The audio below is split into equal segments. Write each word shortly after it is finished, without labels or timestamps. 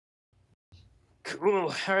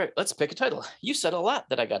Cool. All right, let's pick a title. You said a lot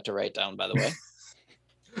that I got to write down, by the way.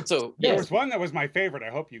 So, There yes. was one that was my favorite. I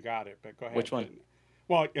hope you got it, but go ahead. Which one?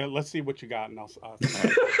 Well, let's see what you got, and I'll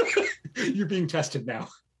You're being tested now.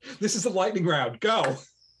 This is a lightning round. Go.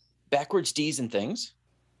 Backwards D's and things.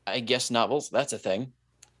 I guess novels, that's a thing.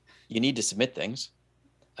 You need to submit things.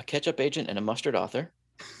 A ketchup agent and a mustard author.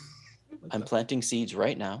 I'm planting seeds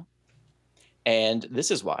right now. And this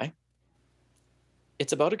is why.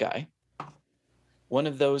 It's about a guy. One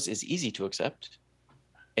of those is easy to accept,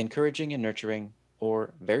 encouraging and nurturing,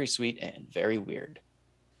 or very sweet and very weird.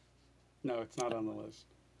 No, it's not on the list.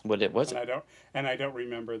 What it was? And I don't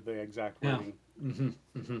remember the exact wording.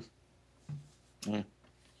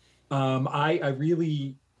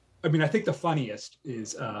 I think the funniest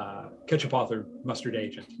is Ketchup Author Mustard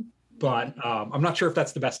Agent, but I'm not sure if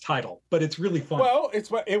that's the best title, but it's really fun. Well,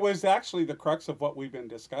 it was actually the crux of what we've been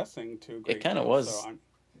discussing too. It kind of was. So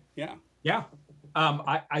yeah.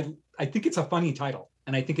 I think it's a funny title,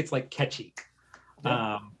 and I think it's like catchy.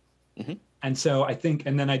 Yeah. And so I think,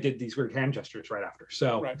 and then I did these weird hand gestures right after.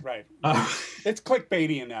 So right. It's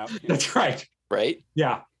clickbaity enough. That's right. Right.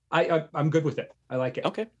 Yeah, I'm good with it. I like it.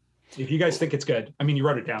 Okay. If you guys think it's good, I mean, you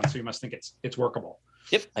wrote it down, so you must think it's workable.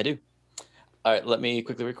 Yep, I do. All right, let me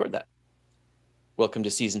quickly record that. Welcome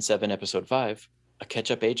to Season 7, Episode 5, A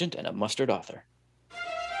Ketchup Agent and a Mustard Author.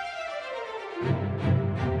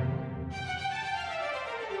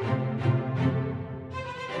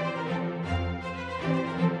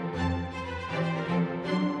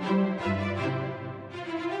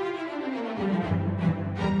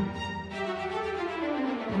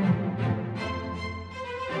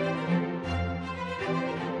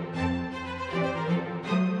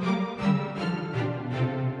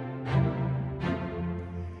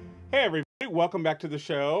 Hey everybody, welcome back to the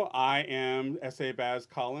show. I am S.A. Baz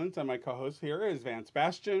Collins, and my co-host here is Vance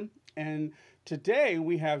Bastian. And today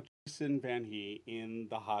we have Jason Vanhee in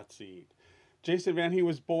the hot seat. Jason Vanhee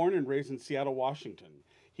was born and raised in Seattle, Washington.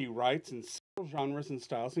 He writes in several genres and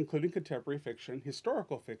styles, including contemporary fiction,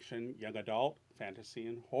 historical fiction, young adult, fantasy,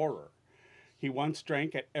 and horror. He once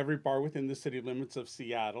drank at every bar within the city limits of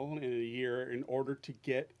Seattle in a year in order to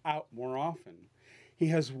get out more often. He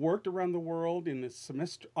has worked around the world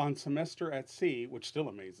on Semester at Sea, which still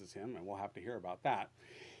amazes him, and we'll have to hear about that.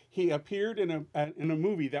 He appeared in a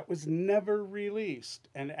movie that was never released,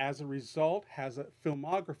 and as a result has a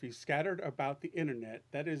filmography scattered about the internet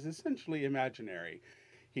that is essentially imaginary.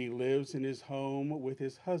 He lives in his home with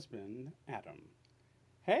his husband, Adam.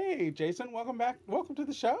 Hey, Jason, welcome back. Welcome to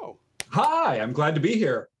the show. Hi, I'm glad to be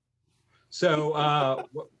here. So,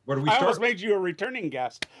 where do we start? I almost made you a returning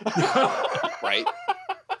guest. Right.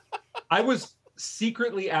 I was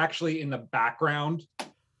secretly actually in the background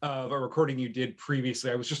of a recording you did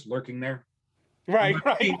previously. I was just lurking there. Right.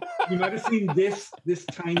 You might have seen this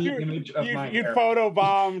tiny image of my You hair.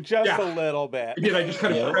 photobombed just a little bit. I did. I just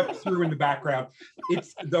kind of crept through in the background.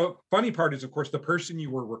 It's the funny part is, of course, the person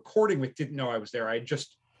you were recording with didn't know I was there. I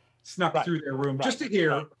just snuck through their room just to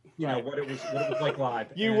hear, what it was like live.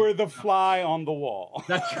 You were the fly on the wall.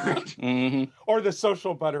 That's right. Mm-hmm. Or the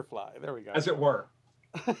social butterfly. There we go. As it were.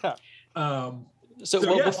 Thank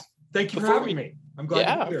you for having me. I'm glad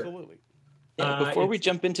to be here. Absolutely. Yeah, before we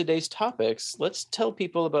jump into today's topics, let's tell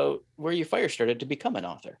people about where you fire started to become an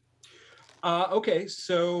author. Okay,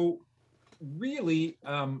 so really,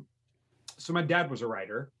 so my dad was a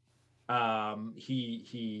writer.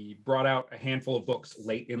 He brought out a handful of books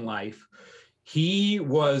late in life. He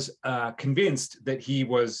was convinced that he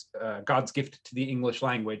was God's gift to the English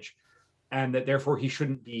language, and that therefore he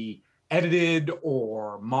shouldn't be edited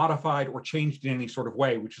or modified or changed in any sort of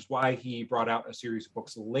way, which is why he brought out a series of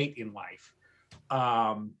books late in life,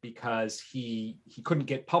 because he couldn't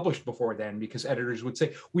get published before then, because editors would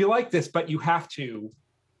say, we like this, but you have to.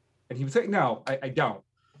 And he would say, no, I don't.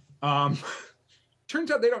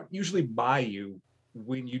 Turns out they don't usually buy you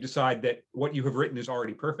when you decide that what you have written is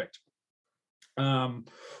already perfect,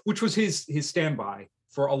 which was his standby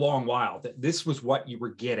for a long while, that this was what you were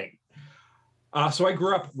getting. So I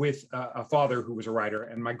grew up with a father who was a writer,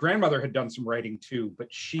 and my grandmother had done some writing too, but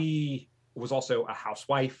she was also a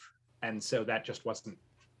housewife, and so that just wasn't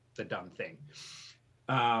the done thing.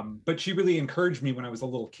 But she really encouraged me when I was a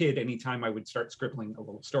little kid. Anytime I would start scribbling a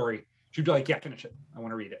little story, she'd be like, yeah, finish it. I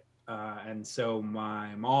want to read it. And so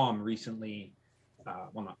my mom recently,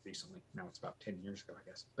 well, not recently, now it's about 10 years ago, I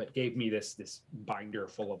guess, but gave me this binder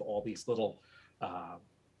full of all these little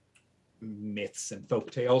myths and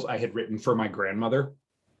folk tales I had written for my grandmother,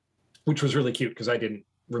 which was really cute because I didn't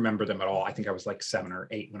remember them at all. I think I was like 7 or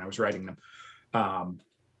 8 when I was writing them.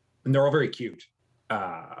 And they're all very cute.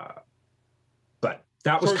 But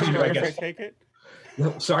that was kind of, I guess. Take it?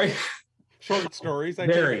 Sorry. Short stories, I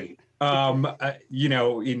Very.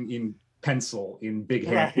 In pencil, in big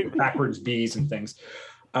hand, Right. backwards B's and things.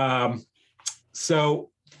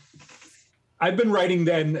 So I've been writing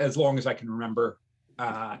then as long as I can remember.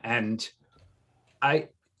 And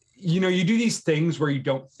you do these things where you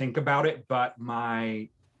don't think about it, but my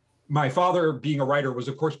father being a writer was,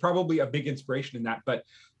 of course, probably a big inspiration in that. But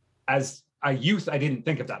as a youth, I didn't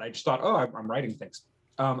think of that. I just thought, oh, I'm writing things.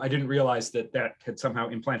 I didn't realize that had somehow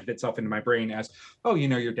implanted itself into my brain as, oh,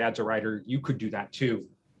 your dad's a writer, you could do that too.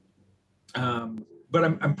 But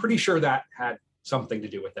I'm pretty sure that had something to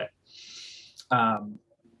do with it.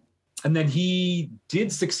 And then he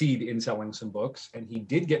did succeed in selling some books, and he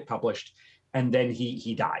did get published, and then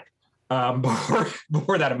he died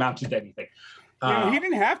before that amounted to anything. He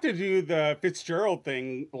didn't have to do the Fitzgerald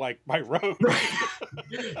thing like by road.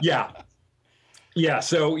 Yeah.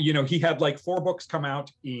 So, he had like 4 books come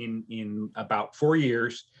out in about 4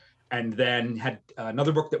 years, and then had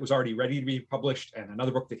another book that was already ready to be published and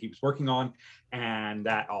another book that he was working on, and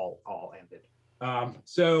that all ended.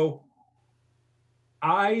 So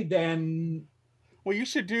I then... Well, you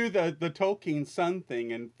should do the Tolkien son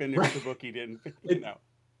thing and finish the book he didn't,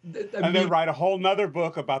 then write a whole nother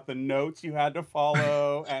book about the notes you had to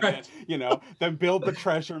follow, and right. then build the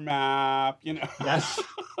treasure map. Yes.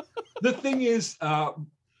 The thing is,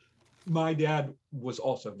 my dad was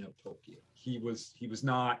also no Tolkien. He was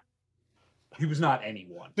not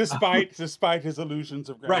anyone. Despite his illusions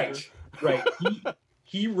of grandeur. Right.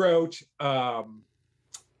 He wrote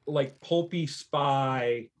like pulpy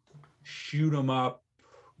spy, shoot 'em up,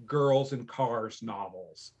 girls in cars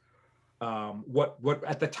novels. What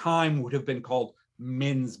at the time would have been called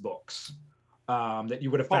men's books, that you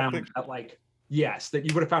would have found at like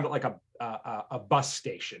a bus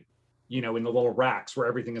station, in the little racks where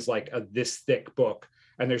everything is like this thick book,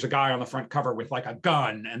 and there's a guy on the front cover with like a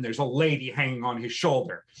gun, and there's a lady hanging on his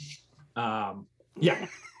shoulder.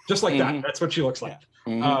 Just like that. That's what she looks like.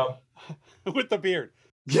 With the beard.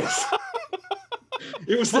 Yes.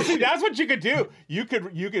 It was. See, that's what you could do. You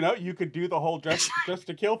could do the whole dress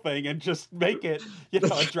to kill thing and just make it,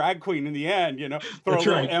 a drag queen in the end. Throw that's a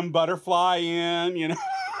little M butterfly in.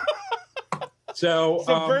 So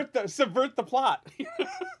subvert the plot.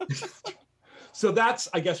 So that's,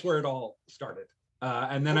 I guess, where it all started.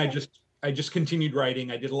 And then I just continued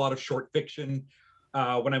writing. I did a lot of short fiction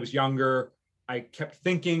when I was younger. I kept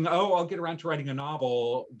thinking, oh, I'll get around to writing a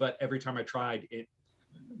novel, but every time I tried it.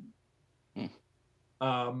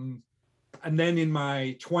 And then in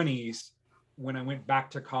my 20s, when I went back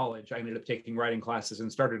to college, I ended up taking writing classes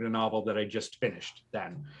and started a novel that I just finished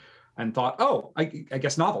then, and thought, oh, I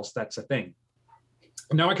guess novels, that's a thing.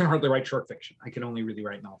 Now I can hardly write short fiction. I can only really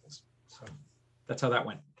write novels. So that's how that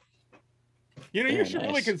went. You should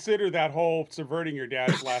really consider that whole subverting your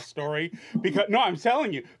dad's last story, because I'm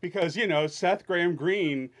telling you, because Seth Graham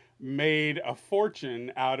Greene made a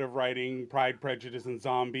fortune out of writing Pride, Prejudice, and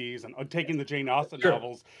Zombies, and taking the Jane Austen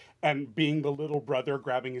novels and being the little brother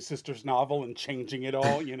grabbing his sister's novel and changing it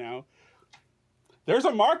all. There's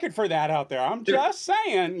a market for that out there. I'm just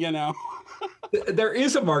saying. There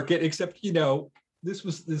is a market, except this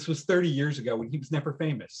was 30 years ago when he was never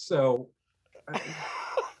famous. So.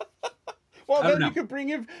 Well, then you could bring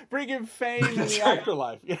him fame in the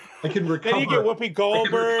afterlife. I can recover. Then you get Whoopi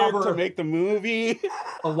Goldberg to make the movie.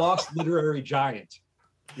 A lost literary giant.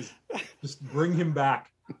 Just bring him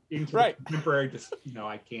back into the contemporary.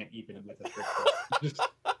 I can't even with it.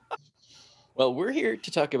 Well, we're here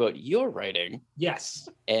to talk about your writing. Yes.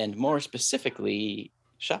 And more specifically,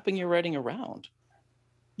 shopping your writing around.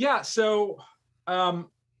 Yeah. So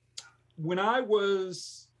when I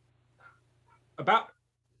was about,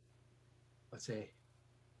 let's say,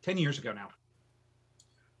 10 years ago now,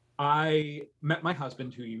 I met my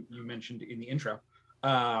husband, who you mentioned in the intro,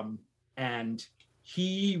 and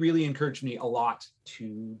he really encouraged me a lot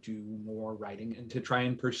to do more writing and to try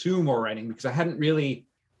and pursue more writing, because I hadn't really,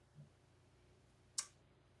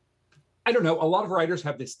 I don't know, a lot of writers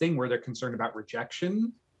have this thing where they're concerned about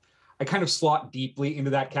rejection. I kind of slot deeply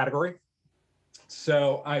into that category.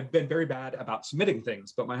 So I've been very bad about submitting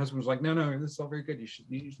things, but my husband was like, no, this is all very good. You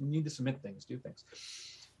need to submit things, do things.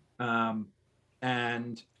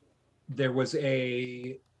 And there was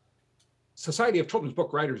a Society of Children's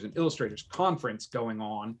Book Writers and Illustrators conference going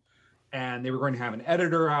on, and they were going to have an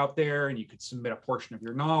editor out there, and you could submit a portion of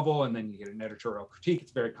your novel, and then you get an editorial critique.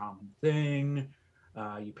 It's a very common thing.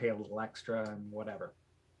 You pay a little extra and whatever.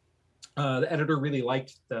 The editor really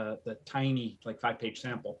liked the tiny, like 5-page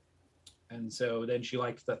sample. And so then she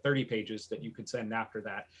liked the 30 pages that you could send after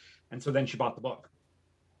that. And so then she bought the book.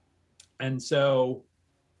 And so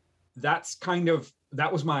that's kind of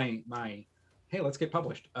that was my hey, let's get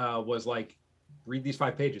published, was like, read these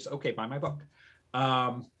 5 pages. Okay, buy my book.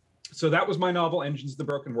 So that was my novel, Engines of the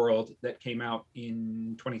Broken World, that came out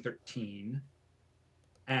in 2013.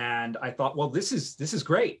 And I thought, well, this is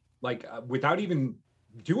great. Like, without even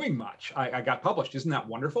doing much, I got published. Isn't that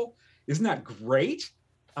wonderful? Isn't that great?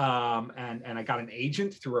 And I got an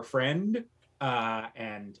agent through a friend,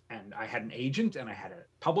 and I had an agent, and I had a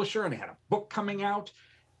publisher, and I had a book coming out.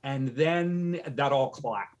 And then that all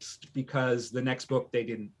collapsed because the next book they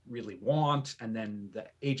didn't really want. And then the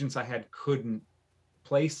agents I had couldn't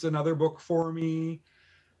place another book for me.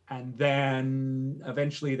 And then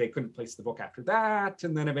eventually they couldn't place the book after that.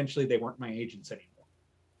 And then eventually they weren't my agents anymore.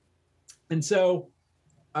 And so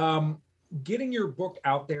getting your book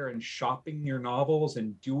out there and shopping your novels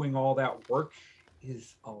and doing all that work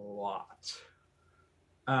is a lot.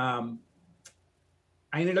 I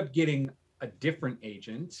ended up getting a different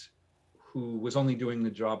agent who was only doing the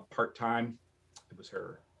job part-time. It was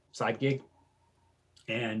her side gig.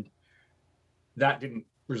 And that didn't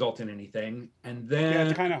result in anything. And then yeah,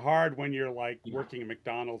 it's kind of hard when you're like working at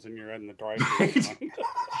McDonald's and you're in the drive-thru.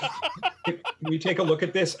 Can we take a look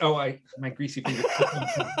at this? Oh, my greasy fingers.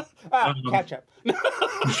 Ketchup.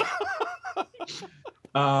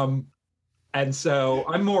 And so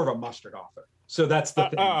I'm more of a mustard author. So that's the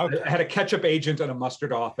thing. Okay. I had a ketchup agent and a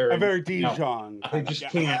mustard author. A very Dijon. No, they just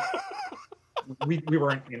can't. We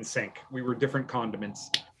weren't in sync. We were different condiments.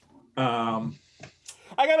 I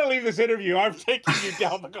gotta leave this interview. I'm taking you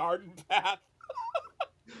down the garden path.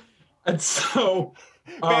 And so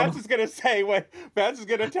Vance is gonna say Vance is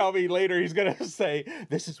gonna tell me later. He's gonna say,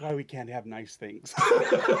 "This is why we can't have nice things."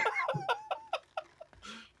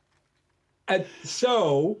 And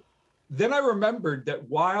so then I remembered that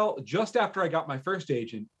just after I got my first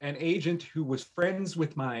agent, an agent who was friends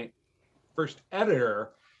with my first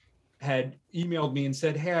editor had emailed me and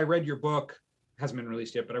said, "Hey, I read your book. Hasn't been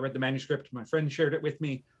released yet, but I read the manuscript. My friend shared it with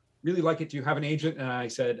me. Really like it. Do you have an agent?" And I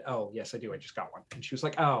said, "Oh, yes, I do. I just got one." And she was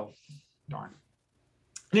like, "Oh, darn."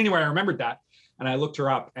 And anyway, I remembered that. And I looked her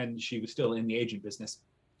up and she was still in the agent business.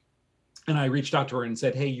 And I reached out to her and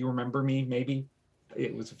said, "Hey, you remember me? Maybe."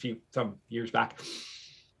 It was some years back.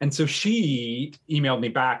 And so she emailed me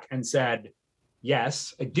back and said,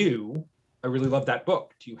 "Yes, I do. I really love that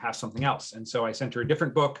book. Do you have something else?" And so I sent her a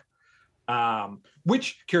different book,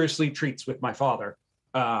 which curiously treats with my father,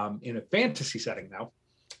 in a fantasy setting though.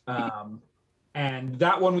 And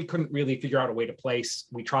that one we couldn't really figure out a way to place.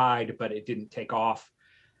 We tried, but it didn't take off.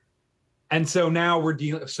 And so now we're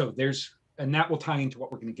dealing, and that will tie into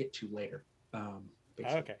what we're going to get to later.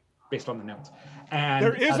 Based on the notes. And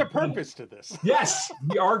there is a purpose to this. Yes,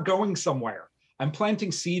 we are going somewhere. I'm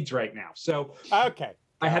planting seeds right now. So okay.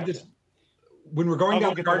 I had this, when we're going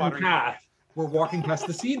down the garden path, we're walking past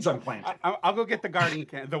the seeds I'm planting. I'll go get the garden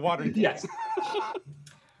can, the watering can. Yes.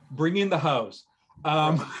 Bring in the hose.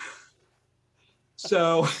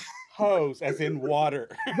 So hose as in water.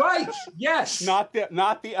 Right. Yes. Not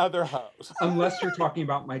the other hose. Unless you're talking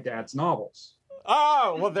about my dad's novels.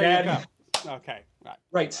 Oh, well there you go. Okay.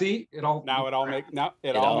 Right. See, it all makes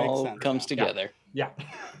sense. Comes together. Yeah.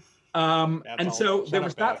 And so there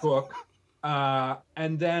was that book.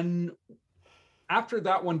 And then after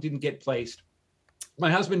that one didn't get placed,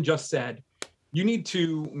 my husband just said, "You need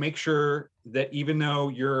to make sure that even though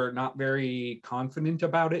you're not very confident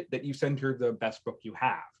about it, that you send her the best book you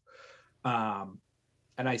have."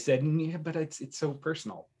 And I said, "Yeah, but it's so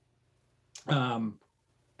personal."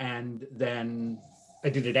 And then I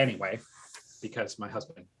did it anyway, because my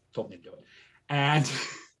husband told me to do it. And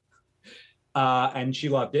she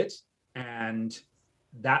loved it. And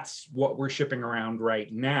that's what we're shipping around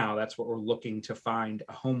right now. That's what we're looking to find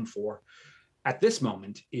a home for at this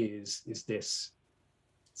moment is this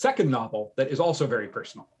second novel that is also very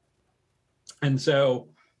personal. And so,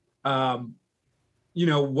 what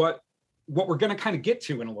we're going to kind of get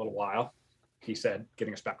to in a little while, he said,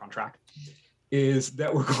 getting us back on track, is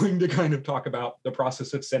that we're going to kind of talk about the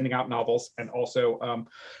process of sending out novels, and also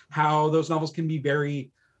how those novels can be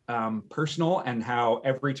very personal, and how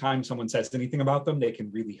every time someone says anything about them, they can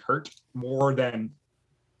really hurt more than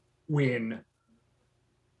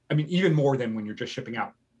even more than when you're just shipping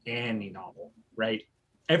out any novel, right?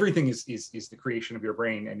 Everything is the creation of your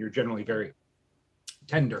brain, and you're generally very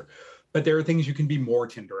tender, but there are things you can be more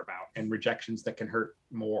tender about, and rejections that can hurt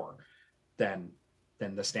more than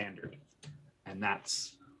the standard. And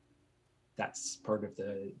that's part of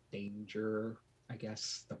the danger, I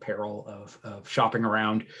guess, the peril of shopping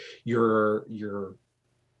around your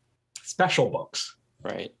special books.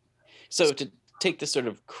 Right. So to take this sort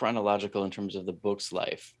of chronological in terms of the book's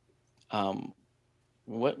life,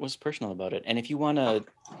 What was personal about it? And if you want to,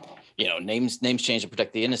 names change to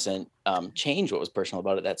protect the innocent, change what was personal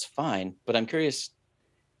about it, that's fine. But I'm curious,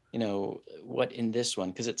 what in this one,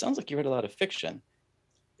 because it sounds like you read a lot of fiction.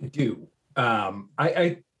 I do. I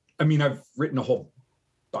mean, I've written a whole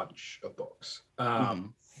bunch of books.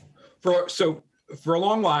 For a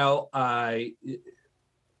long while,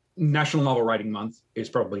 National Novel Writing Month is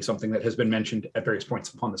probably something that has been mentioned at various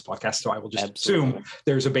points upon this podcast. So I will just assume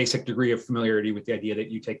there's a basic degree of familiarity with the idea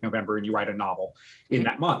that you take November and you write a novel in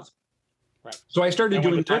that month. Right. So I started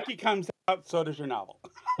doing when the turkey comes out, so does your novel.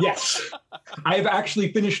 Yes. I have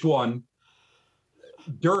actually finished one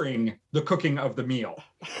during the cooking of the meal.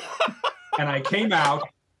 And I came out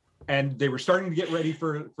and they were starting to get ready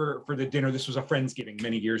for the dinner. This was a Friendsgiving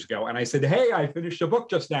many years ago. And I said, hey, I finished a book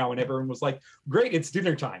just now. And everyone was like, great, it's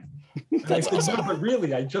dinner time. And I said, awesome. No, but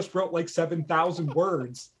really, I just wrote like 7,000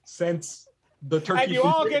 words since the turkey. And you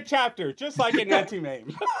all get chapters, just like in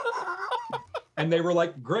Anti-Mame. And they were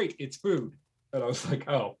like, great, it's food. And I was like,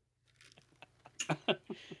 oh. All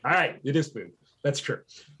right, it is food. That's true.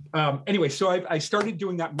 Anyway, so I started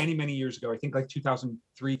doing that many, many years ago. I think like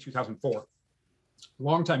 2003, 2004, a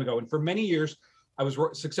long time ago. And for many years, I was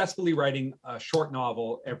successfully writing a short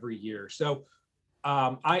novel every year. So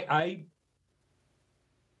I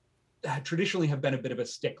traditionally have been a bit of a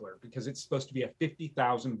stickler because it's supposed to be a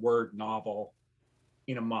 50,000 word novel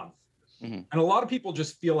in a month. And a lot of people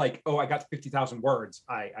just feel like, oh, I got 50,000 words,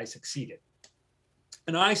 I succeeded.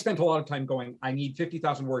 And I spent a lot of time going, I need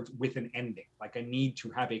 50,000 words with an ending. Like I need to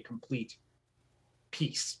have a complete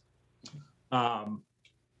piece. And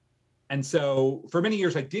so for many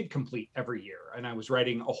years, I did complete every year. And I was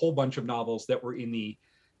writing a whole bunch of novels that were in the,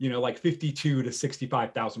 like 52 to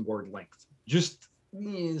 65,000 word length. Just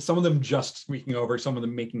some of them just squeaking over, some of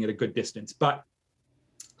them making it a good distance. But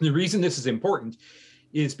the reason this is important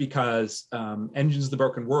is because Engines of the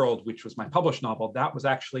Broken World, which was my published novel, that was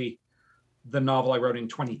actually the novel I wrote in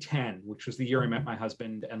 2010, which was the year I met my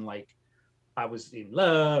husband. And like, I was in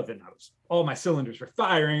love and all my cylinders were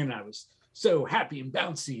firing and I was so happy and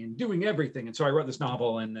bouncy and doing everything. And so I wrote this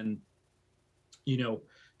novel and then,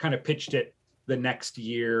 kind of pitched it the next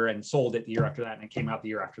year and sold it the year after that. And it came out the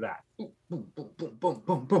year after that. Boom, boom, boom, boom, boom,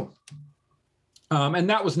 boom, boom. And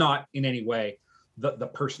that was not in any way the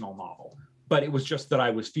personal novel, but it was just that I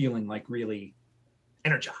was feeling like really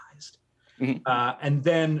energized. And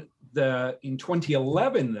then in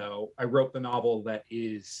 2011, though, I wrote the novel that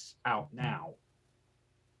is out now.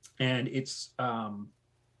 And it's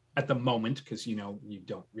at the moment, because you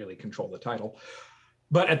don't really control the title,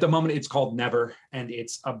 but at the moment it's called Never, and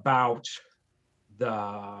it's about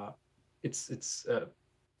it's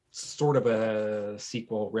sort of a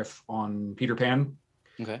sequel riff on Peter Pan.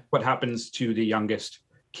 Okay. What happens to the youngest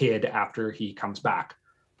kid after he comes back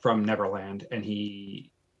from Neverland, and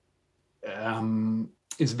he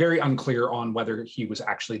is very unclear on whether he was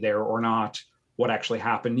actually there or not, what actually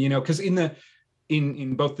happened, because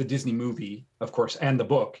in both the Disney movie, of course, and the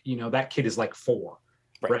book, that kid is like 4,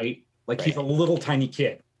 right? Like he's a little tiny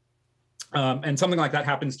kid. And something like that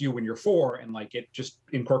happens to you when you're 4, and like it just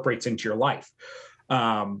incorporates into your life.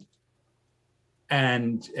 And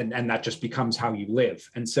that just becomes how you live.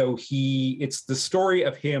 And so it's the story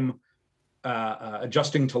of him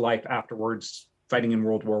adjusting to life afterwards, fighting in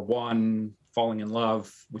World War I, falling in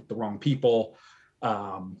love with the wrong people,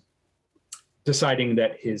 deciding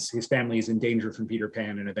that his family is in danger from Peter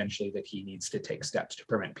Pan, and eventually that he needs to take steps to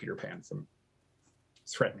prevent Peter Pan from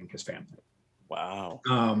threatening his family. Wow.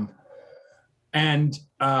 And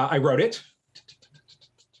I wrote it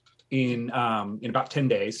in about 10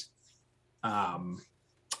 days. And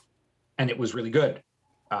it was really good.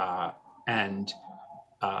 And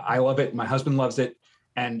I love it. My husband loves it.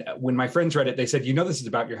 And when my friends read it, they said, this is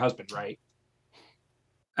about your husband, right?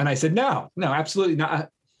 And I said, no, absolutely not.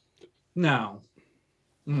 No.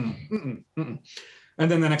 And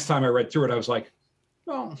then the next time I read through it, I was like,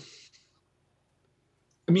 well,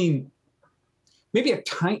 I mean, maybe a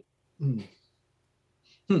tiny.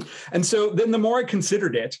 And so then the more I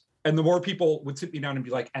considered it, and the more people would sit me down and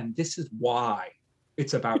be like, and this is why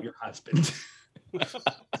it's about your husband.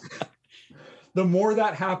 The more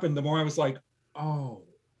that happened, the more I was like, oh,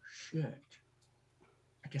 shit.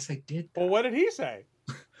 I guess I did that. Well, what did he say?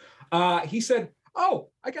 He said, oh,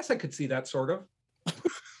 I guess I could see that sort of.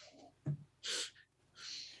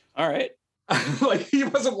 All right. Like, he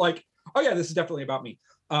wasn't like, oh, yeah, this is definitely about me.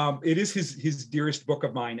 It is his dearest book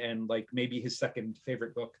of mine, and like maybe his second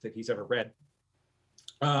favorite book that he's ever read.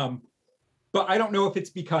 But I don't know if it's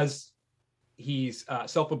because he's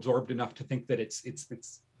self-absorbed enough to think that it's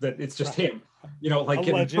just him, like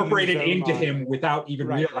get incorporated into him without even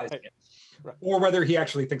realizing it. Right. or whether he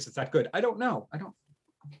actually thinks it's that good. I don't know.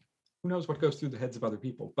 Who knows what goes through the heads of other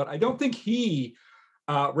people? But I don't think he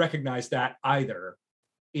recognized that either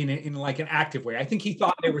in like an active way. I think he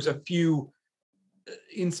thought there was a few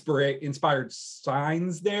inspired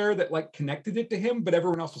signs there that like connected it to him, but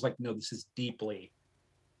everyone else was like, no, this is deeply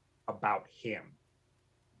about him.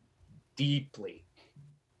 Deeply.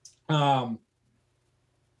 My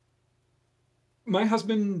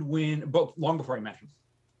husband, long before I met him,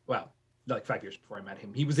 well, like 5 years before I met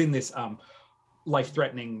him, he was in this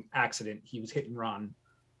life-threatening accident. He was hit and run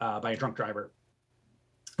by a drunk driver,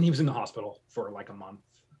 and he was in the hospital for like a month.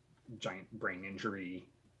 Giant brain injury,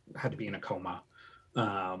 had to be in a coma,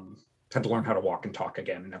 had to learn how to walk and talk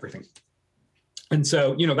again and everything. And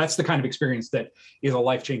so, that's the kind of experience that is a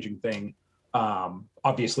life-changing thing,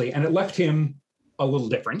 obviously. And it left him a little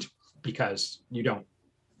different because you don't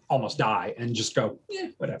almost die and just go,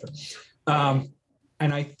 whatever.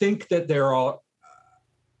 And I think that there are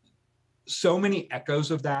so many echoes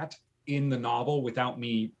of that in the novel without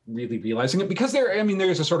me really realizing it, because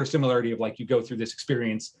there's a sort of similarity of like, you go through this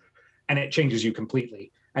experience and it changes you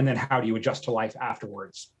completely. And then how do you adjust to life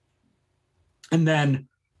afterwards? And then,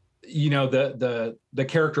 the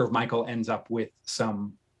character of Michael ends up with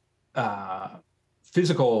some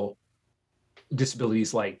physical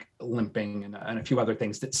disabilities like limping and a few other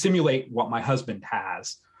things that simulate what my husband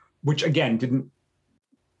has, which again, didn't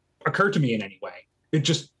occur to me in any way. It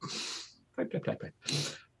just, and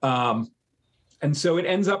so it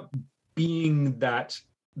ends up being that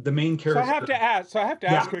the main character. So I have to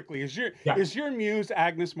ask quickly: is your muse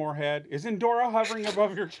Agnes Moorehead? Is Endora hovering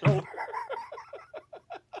above your shoulder?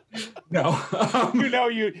 No.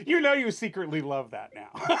 You secretly love that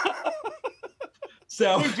now.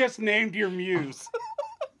 So you just named your muse.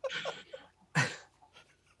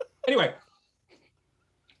 Anyway,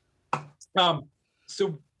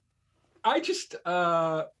 so I just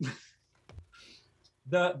the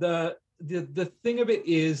thing of it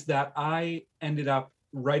is that I ended up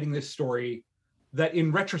writing this story that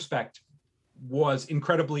in retrospect was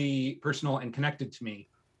incredibly personal and connected to me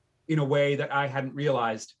in a way that I hadn't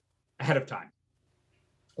realized ahead of time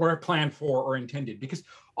or planned for or intended. Because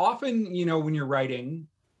often, when you're writing,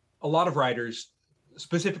 a lot of writers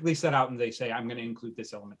specifically set out and they say, I'm going to include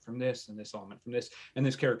this element from this and this element from this, and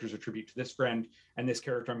this character's a tribute to this friend, and this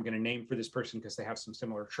character I'm going to name for this person because they have some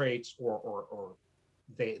similar traits, or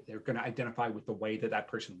they're going to identify with the way that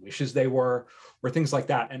person wishes they were, or things like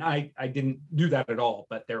that. And I didn't do that at all,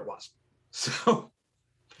 but there it was. So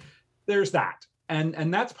there's that.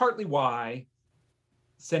 And that's partly why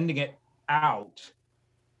sending it out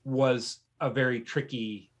was a very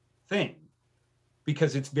tricky thing,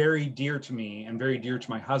 because it's very dear to me and very dear to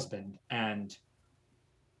my husband. And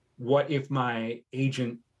what if my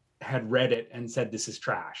agent had read it and said, this is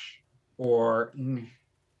trash? Or...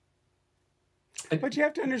 But you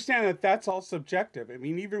have to understand that that's all subjective. I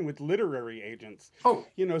mean, even with literary agents,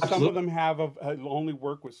 absolutely. Some of them have only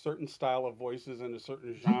work with certain style of voices in a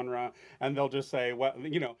certain genre, and they'll just say, well,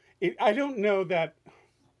 I don't know that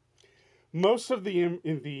most of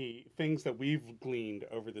the things that we've gleaned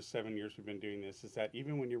over the 7 years we've been doing this is that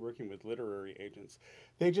even when you're working with literary agents,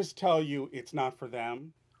 they just tell you it's not for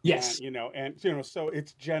them. Yes. And so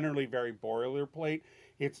it's generally very boilerplate.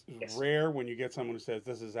 It's rare when you get someone who says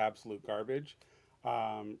this is absolute garbage.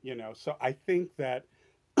 So I think that,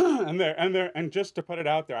 and just to put it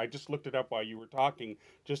out there, I just looked it up while you were talking,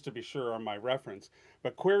 just to be sure on my reference.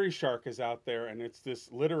 But Query Shark is out there, and it's this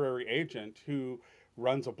literary agent who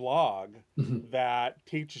runs a blog that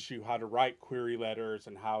teaches you how to write query letters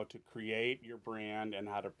and how to create your brand and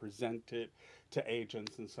how to present it to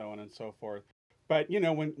agents and so on and so forth. But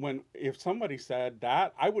if somebody said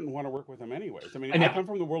that, I wouldn't want to work with them anyways. I mean, I come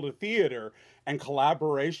from the world of theater, and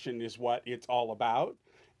collaboration is what it's all about.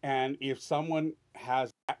 And if someone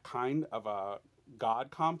has that kind of a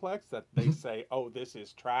God complex that they say, "Oh, this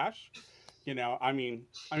is trash," I mean,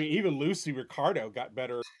 even Lucy Ricardo got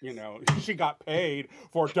better. She got paid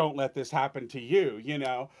for "Don't let this happen to you."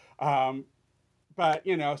 But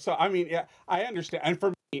so I mean, yeah, I understand. And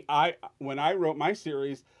for me, when I wrote my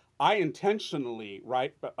series, I intentionally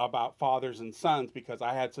write about fathers and sons because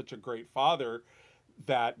I had such a great father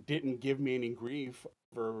that didn't give me any grief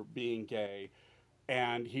for being gay.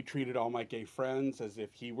 And he treated all my gay friends as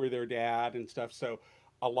if he were their dad and stuff. So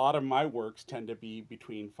a lot of my works tend to be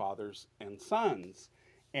between fathers and sons.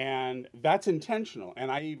 And that's intentional.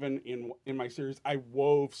 And I even, in my series, I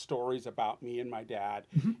wove stories about me and my dad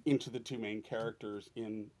into the two main characters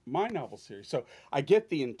in my novel series. So I get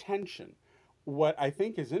the intention. What I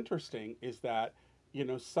think is interesting is that,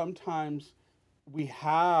 sometimes we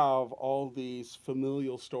have all these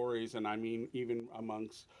familial stories, and I mean, even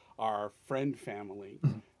amongst our friend family,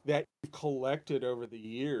 Mhm. that you've collected over the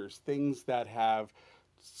years, things that have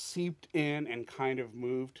seeped in and kind of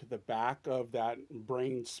moved to the back of that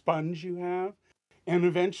brain sponge you have. And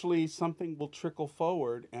eventually something will trickle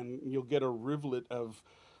forward and you'll get a rivulet of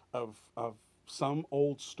some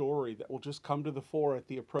old story that will just come to the fore at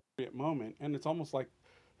the appropriate moment. And it's almost like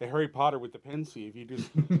the Harry Potter with the pensieve.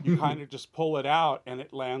 You kind of just pull it out and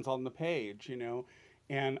it lands on the page, you know.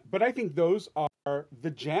 And but I think those are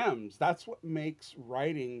the gems. That's what makes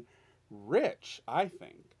writing rich, I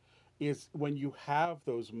think, is when you have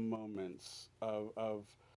those moments of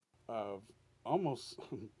almost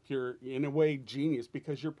pure, in a way, genius,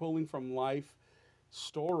 because you're pulling from life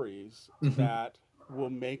stories Mhm. that will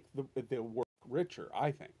make the work richer,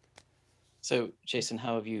 I think. So, Jason,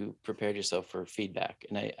 how have you prepared yourself for feedback?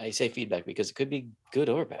 And I say feedback because it could be good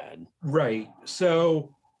or bad. Right.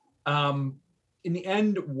 So, um, in the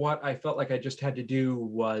end, what I felt like I just had to do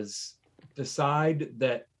was decide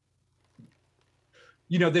that,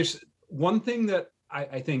 there's one thing that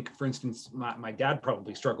I think, for instance, my dad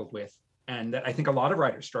probably struggled with, and that I think a lot of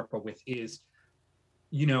writers struggle with is,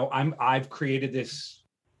 I've created this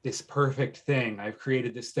perfect thing. I've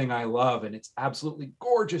created this thing I love, and it's absolutely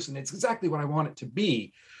gorgeous, and it's exactly what I want it to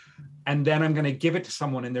be. And then I'm going to give it to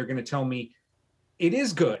someone, and they're going to tell me it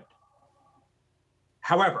is good.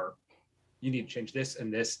 However, you need to change this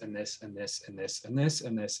and this and this and this and this and this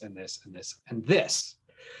and this and this and this and this.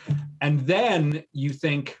 And then you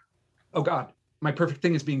think, oh God, my perfect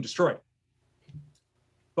thing is being destroyed.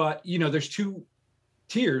 But there's two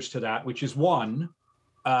tiers to that, which is one,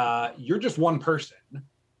 you're just one person.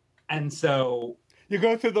 And so You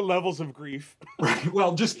go through the levels of grief. right,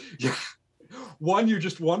 well, just one, you're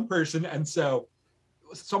just one person. And so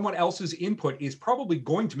someone else's input is probably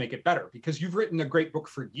going to make it better because you've written a great book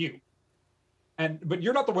for you. But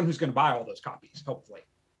you're not the one who's going to buy all those copies, hopefully,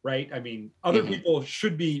 right? I mean, other people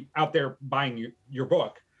should be out there buying your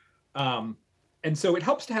book. And so it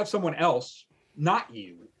helps to have someone else, not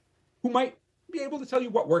you, who might be able to tell you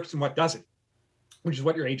what works and what doesn't, which is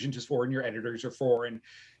what your agent is for and your editors are for and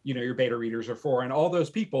your beta readers are for, and all those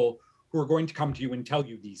people who are going to come to you and tell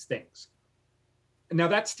you these things. Now,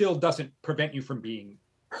 that still doesn't prevent you from being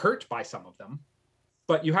hurt by some of them,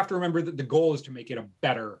 but you have to remember that the goal is to make it a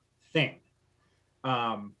better thing.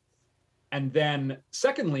 And then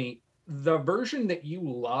secondly, the version that you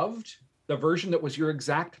loved, the version that was your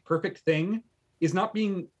exact perfect thing, is not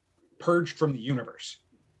being purged from the universe.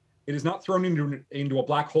 It is not thrown into a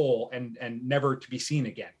black hole and never to be seen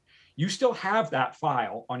again. You still have that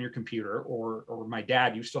file on your computer, or my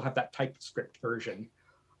dad, you still have that TypeScript version.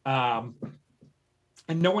 And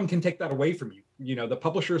no one can take that away from you. The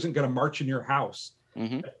publisher isn't going to march in your house,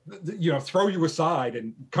 throw you aside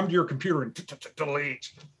and come to your computer and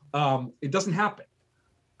delete. It doesn't happen.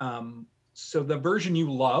 So the version you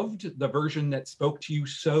loved, the version that spoke to you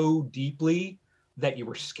so deeply that you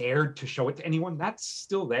were scared to show it to anyone, that's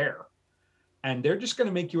still there. And they're just going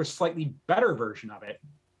to make you a slightly better version of it.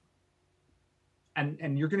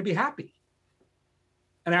 And you're going to be happy.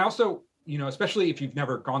 And I also, especially if you've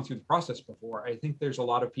never gone through the process before, I think there's a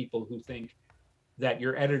lot of people who think that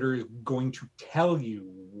your editor is going to tell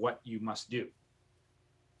you what you must do.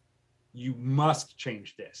 You must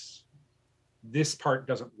change this. This part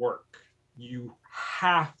doesn't work. You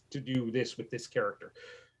have to do this with this character.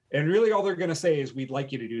 And really all they're going to say is, we'd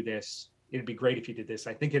like you to do this. It'd be great if you did this.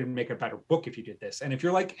 I think it'd make a better book if you did this. And if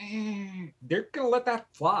you're like, they're going to let that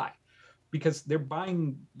fly because they're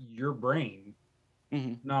buying your brain,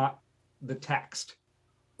 not the text.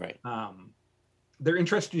 Right. They're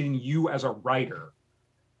interested in you as a writer.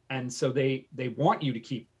 And so they want you to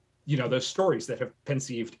keep, those stories that have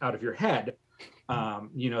conceived out of your head,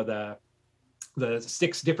 the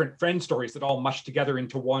 6 different friend stories that all mush together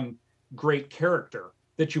into one great character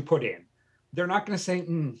that you put in. They're not going to say,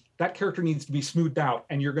 that character needs to be smoothed out.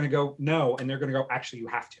 And you're going to go, no. And they're going to go, actually, you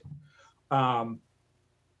have to.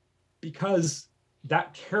 Because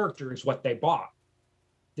that character is what they bought.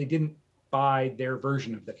 They didn't buy their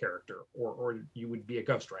version of the character, or you would be a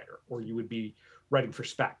ghostwriter, or you would be writing for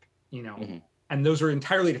spec, And those are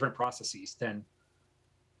entirely different processes than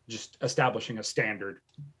just establishing a standard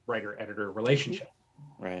writer-editor relationship.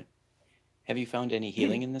 Right. Have you found any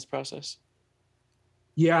healing in this process?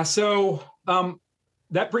 Yeah, so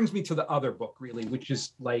that brings me to the other book, really, which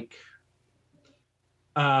is like,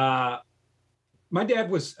 my dad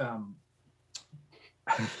was,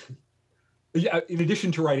 in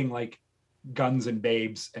addition to writing like guns and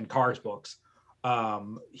babes and cars books,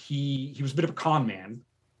 he was a bit of a con man,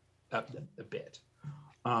 a bit.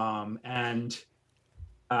 And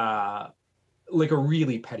like a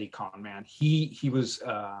really petty con man. He was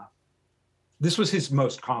this was his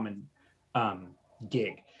most common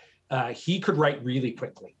gig. He could write really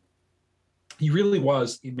quickly. He really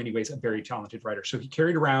was, in many ways, a very talented writer. So he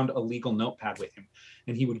carried around a legal notepad with him,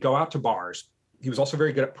 and he would go out to bars. He was also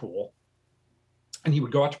very good at pool, and he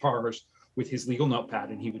would go out to bars with his legal notepad,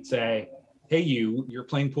 and he would say, "Hey, you're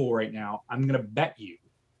playing pool right now. I'm going to bet you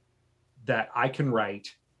that I can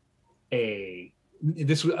write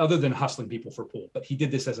this was other than hustling people for pool, but he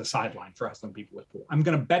did this as a sideline for hustling people with pool. I'm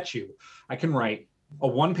going to bet you I can write a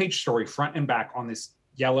one-page story front and back on this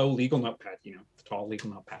yellow legal notepad, the tall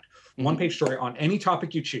legal notepad, one-page story on any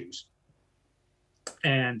topic you choose.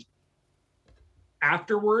 And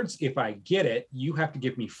afterwards, if I get it, you have to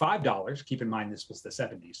give me $5. Keep in mind, this was the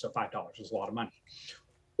 70s, so $5 was a lot of money.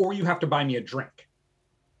 Or you have to buy me a drink."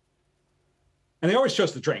 And they always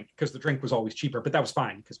chose the drink because the drink was always cheaper, but that was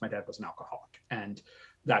fine because my dad was an alcoholic, and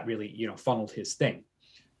that really, funneled his thing.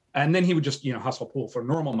 And then he would just, hustle pool for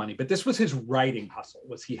normal money. But this was his writing hustle,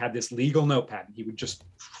 was he had this legal notepad, and he would just,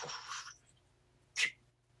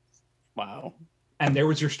 Wow. and there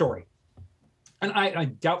was your story. And I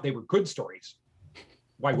doubt they were good stories.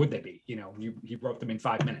 Why would they be? He wrote them in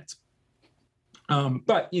 5 minutes.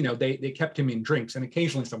 But, they kept him in drinks, and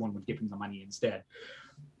occasionally someone would give him the money instead.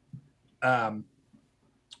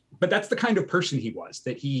 But that's the kind of person he was,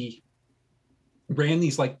 that he ran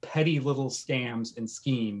these like petty little scams and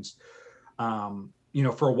schemes,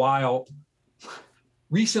 for a while.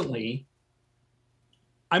 Recently,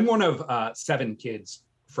 I'm one of 7 kids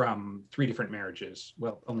from 3 different marriages.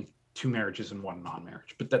 Well, only 2 marriages and 1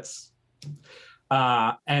 non-marriage, but that's,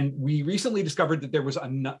 and we recently discovered that there was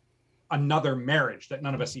another marriage that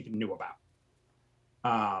none of us even knew about.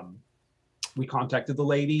 We contacted the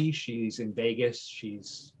lady. She's in Vegas.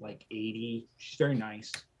 She's like 80. She's very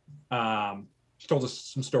nice. She told us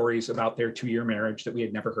some stories about their 2-year marriage that we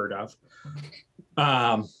had never heard of.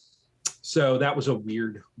 So that was a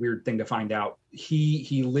weird thing to find out.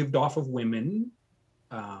 He lived off of women.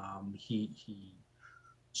 He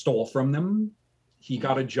stole from them. He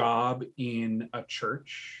got a job in a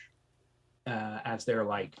church as their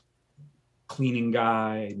like cleaning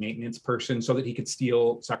guy, maintenance person, so that he could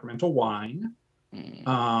steal sacramental wine.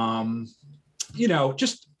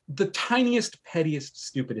 Just the tiniest, pettiest,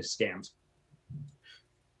 stupidest scams.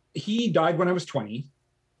 He died when I was 20,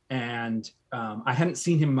 and I hadn't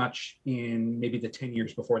seen him much in maybe the 10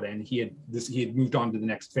 years before then. He had moved on to the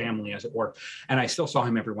next family, as it were, and I still saw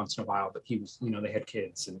him every once in a while. But he was, they had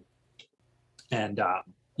kids, and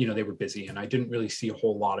they were busy, and I didn't really see a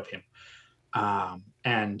whole lot of him.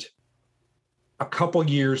 And a couple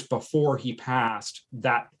years before he passed,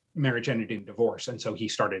 that marriage ended in divorce. And so he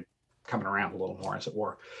started coming around a little more, as it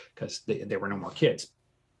were, because there were no more kids.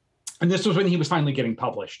 And this was when he was finally getting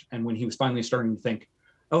published, and when he was finally starting to think,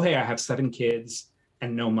 oh, hey, I have 7 kids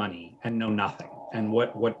and no money and no nothing. And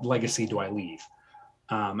what legacy do I leave?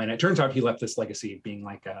 And it turns out he left this legacy of being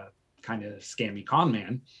like a kind of scammy con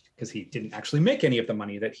man, because he didn't actually make any of the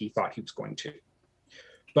money that he thought he was going to.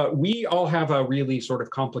 But we all have a really sort of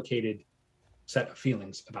complicated set of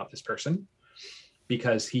feelings about this person,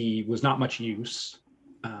 because he was not much use.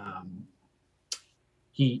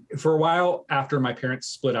 For a while after my parents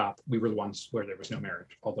split up, we were the ones where there was no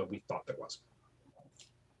marriage, although we thought there was.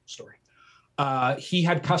 Story. He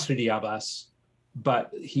had custody of us,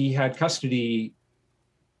 but he had custody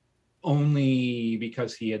only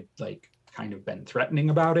because he had like kind of been threatening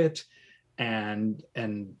about it. And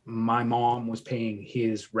my mom was paying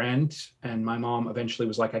his rent, and my mom eventually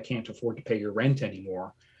was like, I can't afford to pay your rent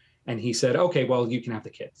anymore. And he said, okay, well, you can have the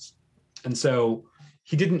kids. And so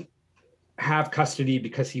he didn't have custody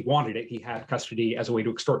because he wanted it. He had custody as a way to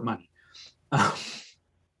extort money.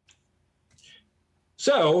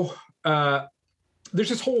 So there's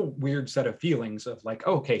this whole weird set of feelings of like,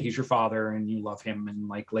 oh, okay, he's your father and you love him, and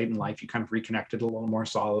like late in life you kind of reconnected a little more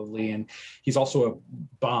solidly, and he's also a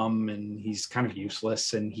bum and he's kind of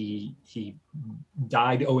useless, and he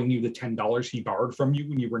died owing you the $10 he borrowed from you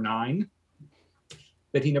when you were 9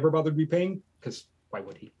 that he never bothered repaying, because why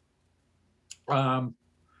would he?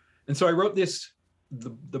 And so I wrote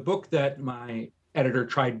the book that my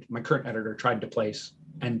current editor tried to place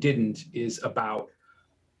and didn't, is about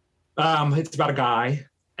it's about a guy,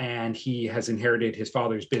 and he has inherited his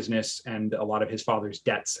father's business and a lot of his father's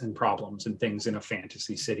debts and problems and things in a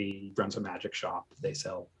fantasy city. He runs a magic shop. They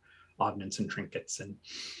sell oddments and trinkets.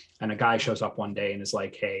 And a guy shows up one day and is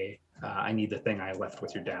like, hey, I need the thing I left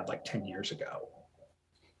with your dad like 10 years ago.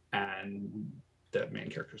 And the main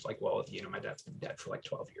character's like, well, my dad's been dead for like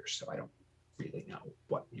 12 years, so I don't really know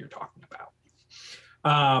what you're talking about.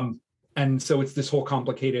 And so it's this whole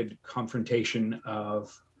complicated confrontation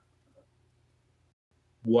of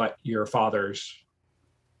what your father's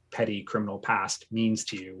petty criminal past means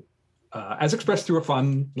to you, as expressed through a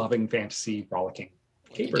fun, loving, fantasy, frolicking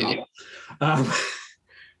caper novel.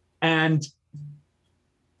 And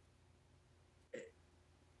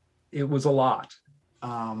it was a lot.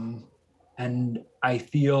 And I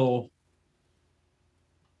feel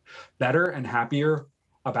better and happier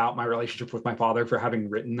about my relationship with my father for having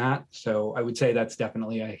written that. So I would say that's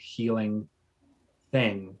definitely a healing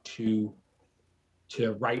thing to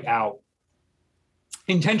write out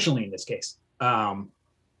intentionally, in this case,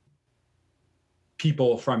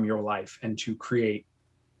 people from your life, and to create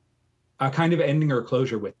a kind of ending or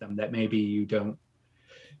closure with them that maybe you don't,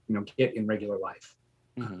 get in regular life.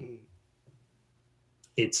 Mm-hmm.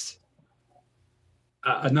 It's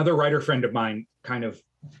another writer friend of mine kind of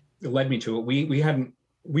led me to it.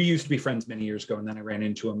 We used to be friends many years ago, and then I ran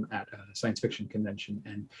into him at a science fiction convention,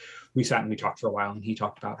 and we sat and we talked for a while, and he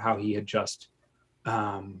talked about how he had just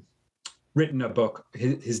written a book.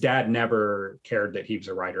 His dad never cared that he was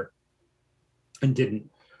a writer and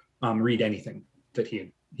didn't read anything that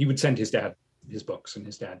he would send his dad his books, and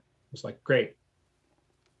his dad was like, great.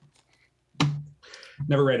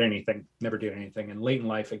 Never read anything, never did anything. And late in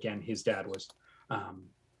life, again, his dad was,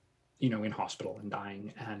 in hospital and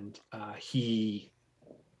dying. And he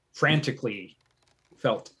frantically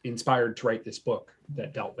felt inspired to write this book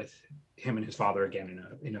that dealt with him and his father again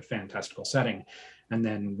in a fantastical setting, and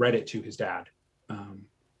then read it to his dad,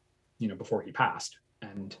 before he passed.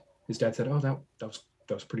 And his dad said, "Oh, that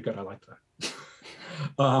was pretty good. I liked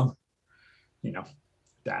that."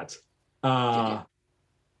 Dads. I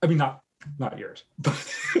mean, not yours,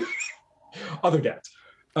 but other dads.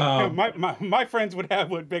 My friends would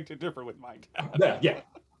beg to differ with my dad. Yeah.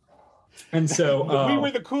 And so we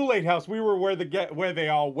were the Kool-Aid house. We were where they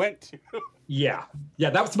all went to. Yeah,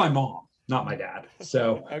 that was my mom, not my dad.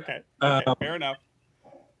 So okay, fair enough.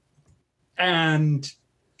 And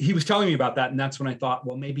he was telling me about that, and that's when I thought,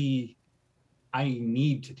 well, maybe I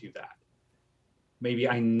need to do that. Maybe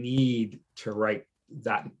I need to write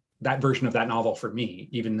that version of that novel for me,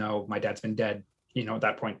 even though my dad's been dead, at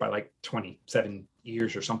that point by like 27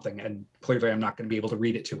 years or something, and clearly I'm not going to be able to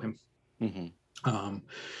read it to him. Mm-hmm.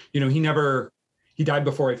 He died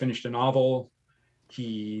before I finished a novel.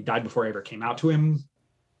 He died before I ever came out to him.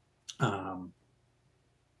 A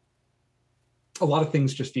lot of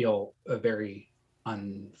things just feel very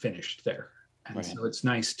unfinished there. And right. So it's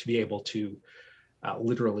nice to be able to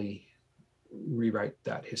literally rewrite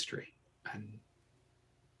that history and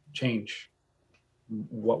change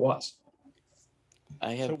what was.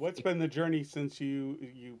 So what's been the journey since you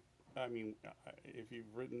if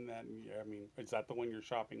you've written that, is that the one you're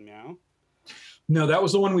shopping now? No, that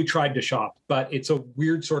was the one we tried to shop, but it's a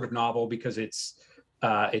weird sort of novel because it's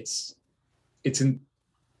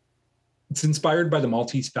inspired by the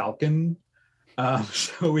Maltese Falcon.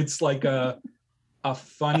 So it's like a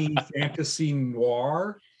funny fantasy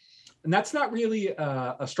noir, and that's not really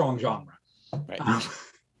a strong genre. Right.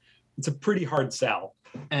 It's a pretty hard sell,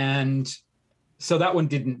 and so that one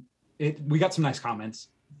didn't. We got some nice comments.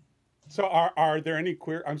 So are there any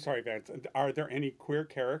queer? I'm sorry, Vance. Are there any queer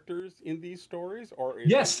characters in these stories, or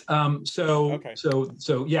yes? So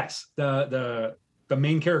yes, the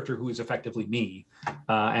main character, who is effectively me,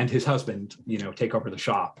 and his husband, take over the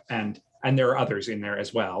shop, and there are others in there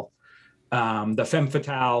as well. The femme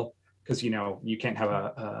fatale, because you can't have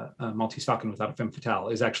a Maltese Falcon without a femme fatale,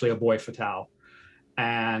 is actually a boy fatale,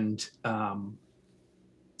 and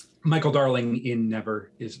Michael Darling in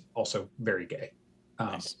Never is also very gay.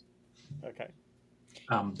 Nice. Okay.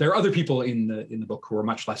 There are other people in the book who are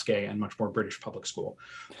much less gay and much more British public school,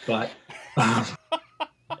 but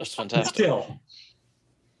that's fantastic. Still.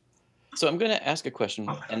 So I'm going to ask a question,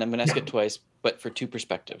 and I'm going to ask it twice, but for two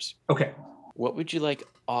perspectives. Okay. What would you like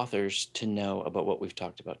authors to know about what we've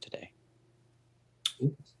talked about today?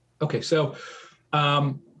 Okay, so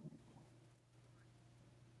some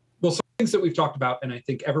things that we've talked about, and I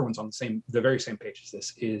think everyone's on the very same page as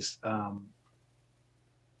this, is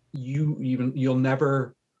you'll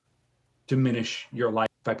never diminish your life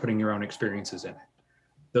by putting your own experiences in it.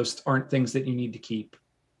 Those aren't things that you need to keep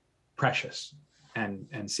precious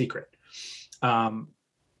and secret.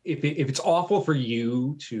 If it's awful for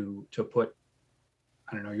you to put,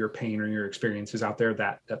 I don't know, your pain or your experiences out there,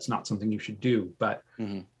 that's not something you should do. But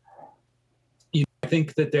I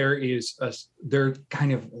think that they're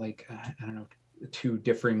kind of like, I don't know, two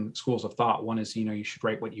differing schools of thought. One is, you should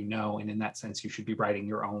write what you know, and in that sense, you should be writing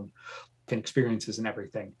your own experiences and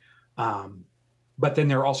everything. But then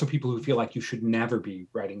there are also people who feel like you should never be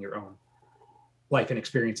writing your own life and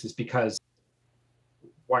experiences, because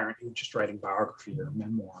why aren't you just writing biography or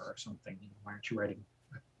memoir or something? Why aren't you writing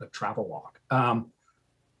a travel log?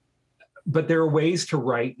 But there are ways to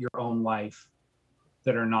write your own life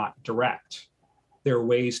that are not direct. There are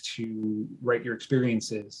ways to write your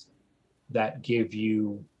experiences that give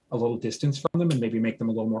you a little distance from them and maybe make them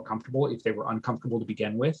a little more comfortable if they were uncomfortable to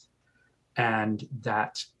begin with, and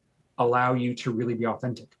that allow you to really be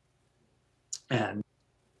authentic. And,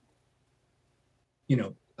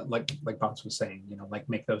 like Bob was saying, like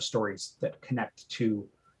make those stories that connect to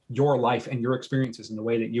your life and your experiences and the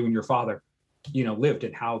way that you and your father, lived,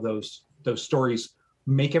 and how those stories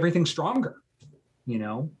make everything stronger,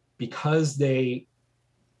 because they're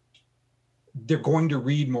going to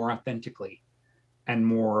read more authentically and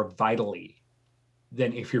more vitally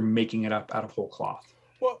than if you're making it up out of whole cloth.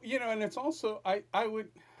 Well, and it's also,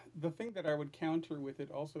 the thing that I would counter with it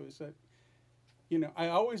also is that, I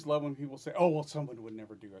always love when people say, oh, well, someone would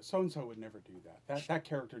never do it. So-and-so would never do that. That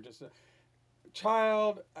character just,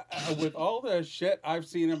 child, with all the shit I've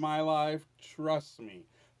seen in my life, trust me,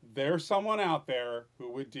 there's someone out there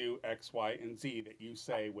who would do X, Y, and Z that you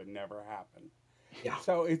say would never happen. Yeah.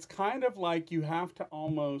 So it's kind of like you have to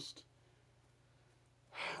almost,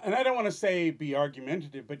 and I don't want to say be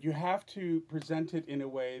argumentative, but you have to present it in a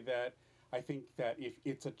way that I think that if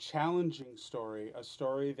it's a challenging story, a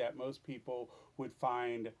story that most people would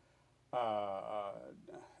find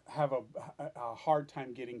have a hard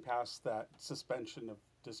time getting past that suspension of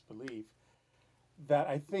disbelief, that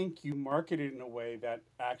I think you market it in a way that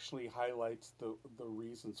actually highlights the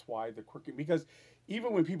reasons why the quirky, because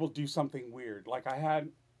even when people do something weird, like I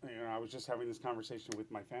was just having this conversation with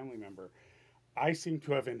my family member, I seem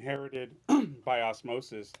to have inherited by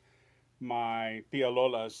osmosis my Tia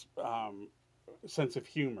Lola's sense of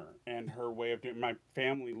humor and her way of doing. My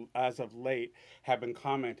family, as of late, have been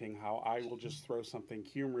commenting how I will just throw something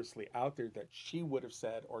humorously out there that she would have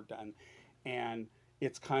said or done, and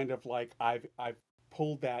it's kind of like I've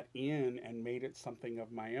pulled that in and made it something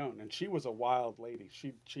of my own. And she was a wild lady.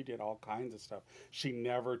 She did all kinds of stuff. She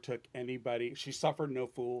never took anybody. She suffered no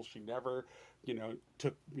fools. She never,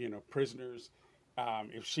 took prisoners.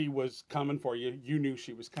 If she was coming for you, you knew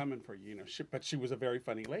she was coming for you. But she was a very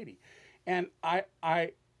funny lady. And I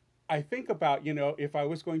think about, if I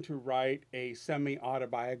was going to write a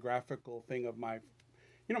semi-autobiographical thing of my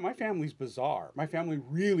family's bizarre. My family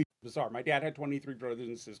really bizarre. My dad had 23 brothers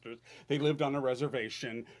and sisters. They lived on a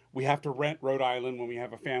reservation. We have to rent Rhode Island when we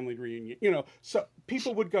have a family reunion. So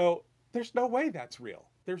people would go, there's no way that's real.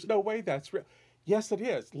 There's no way that's real. Yes, it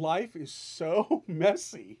is. Life is so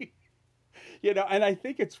messy. And I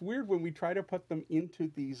think it's weird when we try to put them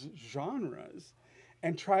into these genres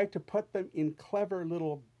and try to put them in clever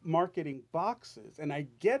little marketing boxes. And I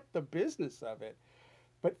get the business of it,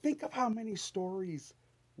 but think of how many stories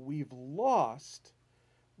we've lost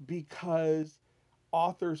because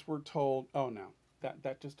authors were told, oh no,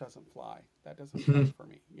 that just doesn't fly. That doesn't fly for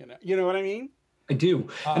me. You know what I mean? I do.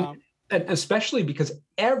 And especially because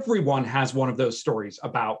everyone has one of those stories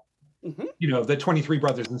about, the 23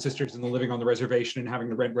 brothers and sisters and the living on the reservation and having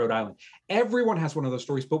to rent Rhode Island. Everyone has one of those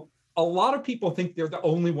stories, but a lot of people think they're the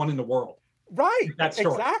only one in the world. Right. That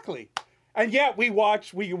story. Exactly. And yet we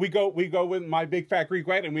go with My Big Fat Greek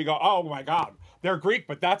Wedding and we go, oh my God, they're Greek,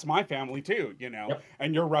 but that's my family too, yep.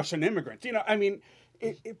 And you're Russian immigrants.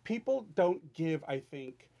 People don't give, I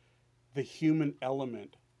think, the human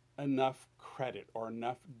element enough credit or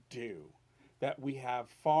enough due, that we have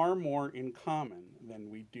far more in common than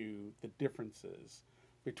we do the differences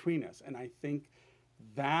between us. And I think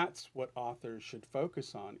that's what authors should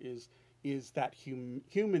focus on is that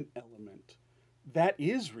human element that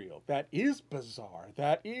is real, that is bizarre,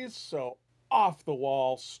 that is so off the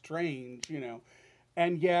wall strange,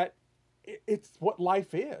 and yet it's what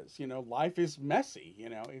life is. Life is messy.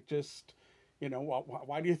 It just,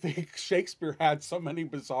 why do you think Shakespeare had so many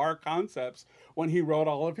bizarre concepts when he wrote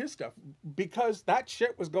all of his stuff? Because that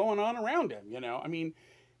shit was going on around him.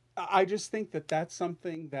 I just think that that's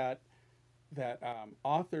something that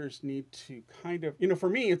authors need to kind of, for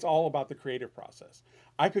me, it's all about the creative process.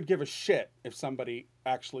 I could give a shit if somebody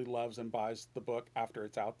actually loves and buys the book after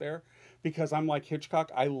it's out there, because I'm like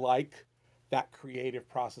Hitchcock. I like that creative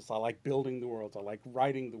process. I like building the worlds. I like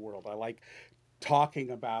writing the world. I like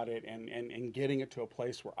talking about it and getting it to a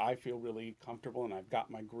place where I feel really comfortable and I've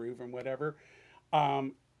got my groove and whatever.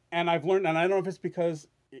 And I've learned, and I don't know if it's because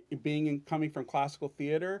coming from classical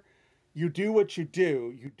theater, you do what you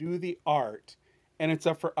do the art, and it's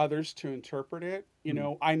up for others to interpret it.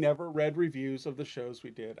 I never read reviews of the shows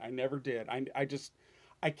we did. I never did.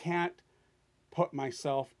 I can't put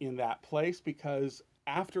myself in that place, because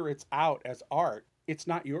after it's out as art, it's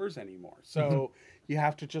not yours anymore. So you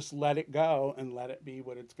have to just let it go and let it be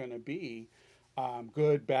what it's going to be,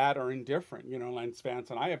 good, bad, or indifferent. You know, Lance Vance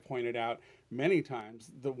and I have pointed out many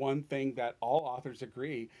times the one thing that all authors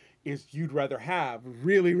agree is you'd rather have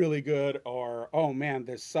really, really good or, oh man,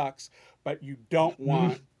 this sucks, but you don't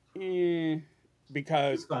want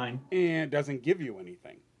because It's fine. it doesn't give you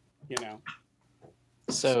anything, you know?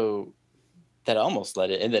 So that almost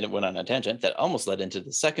led it, and then it went on a tangent that almost led into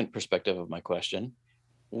the second perspective of my question.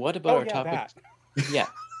 What about our topic? That. Yeah,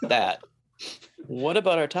 that. What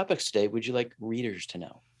about our topics today would you like readers to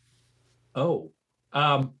know? Oh,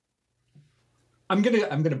 I'm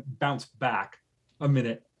gonna bounce back a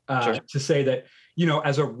minute Sure. to say that, you know,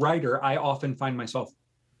 as a writer, I often find myself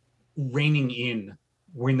reining in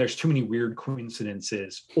when there's too many weird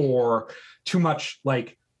coincidences or too much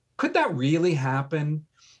like, could that really happen?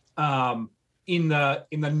 In the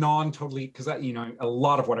non-totally, because you know, a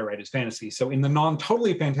lot of what I write is fantasy. So in the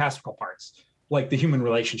non-totally fantastical parts, like the human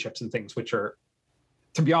relationships and things, which are,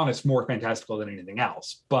 to be honest, more fantastical than anything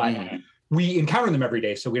else, but we encounter them every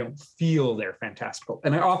day, so we don't feel they're fantastical.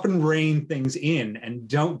 And I often rein things in and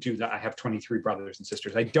don't do that. I have 23 brothers and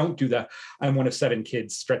sisters. I don't do that. I'm one of 7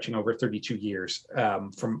 kids stretching over 32 years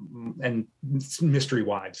and mystery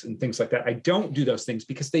wives and things like that. I don't do those things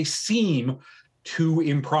because they seem too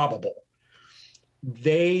improbable.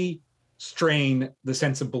 They strain the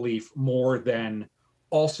sense of belief more than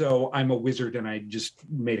also I'm a wizard and I just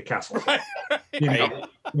made a castle. You know,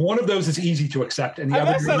 one of those is easy to accept, and the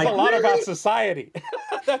other that says like, a lot about society.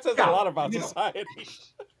 That says Yeah, a lot about you know. society.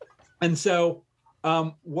 And so,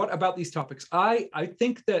 what about these topics? I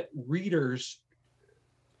think that readers.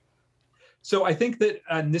 So I think that,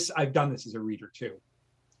 and this I've done this as a reader too.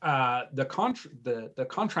 The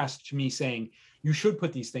contrast to me saying you should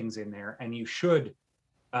put these things in there and you should,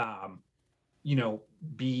 you know,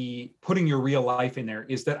 be putting your real life in there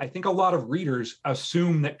is that I think a lot of readers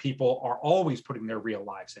assume that people are always putting their real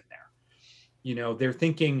lives in there. You know, they're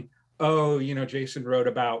thinking, oh, you know, Jason wrote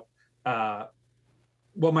about,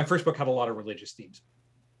 well, my first book had a lot of religious themes.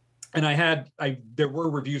 And there were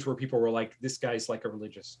reviews where people were like, this guy's like a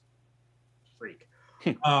religious freak.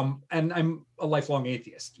 And I'm a lifelong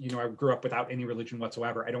atheist. You know, I grew up without any religion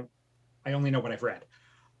whatsoever. I only know what I've read.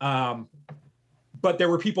 But there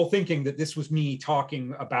were people thinking that this was me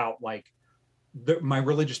talking about like my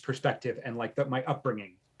religious perspective and like my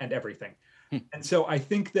upbringing and everything. And so I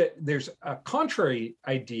think that there's a contrary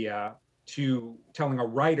idea to telling a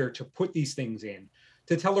writer to put these things in,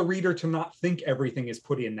 to tell a reader to not think everything is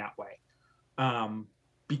put in that way.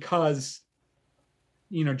 Because,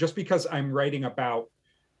 you know, just because I'm writing about,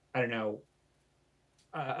 I don't know,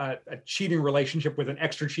 a cheating relationship with an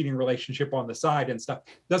extra cheating relationship on the side and stuff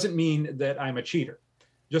doesn't mean that I'm a cheater.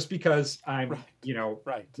 Just because I'm, you know,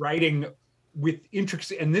 writing with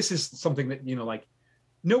intricacy, and this is something that, you know, like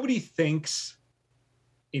nobody thinks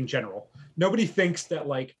in general, nobody thinks that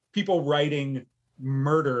like people writing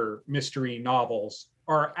murder mystery novels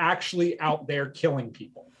are actually out there killing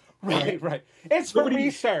people. Right. It's for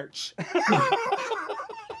research.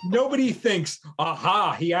 Nobody thinks,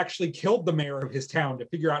 aha, he actually killed the mayor of his town to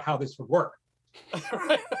figure out how this would work.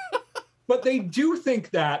 But they do think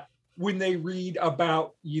that when they read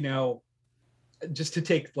about, you know, just to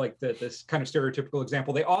take like this kind of stereotypical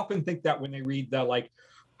example, they often think that when they read the like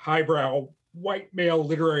highbrow white male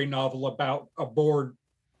literary novel about a bored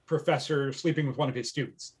professor sleeping with one of his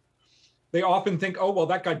students, they often think, oh, well,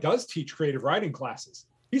 that guy does teach creative writing classes.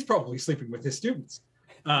 He's probably sleeping with his students.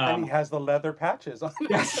 And he has the leather patches on.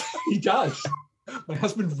 Yes, he does. My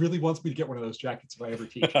husband really wants me to get one of those jackets if I ever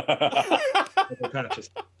teach. Leather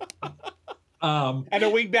patches. And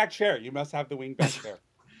a wingback chair. You must have the wingback chair.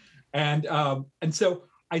 And so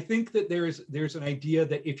I think that there's an idea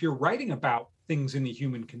that if you're writing about things in the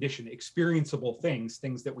human condition, experienceable things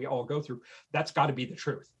that we all go through, that's got to be the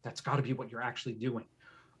truth. That's got to be what you're actually doing.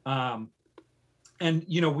 And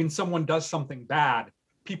you know, when someone does something bad,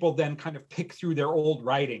 people then kind of pick through their old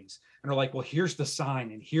writings and are like, well, here's the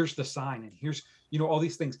sign and here's the sign and here's, you know, all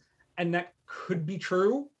these things. And that could be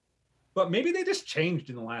true, but maybe they just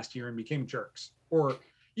changed in the last year and became jerks or,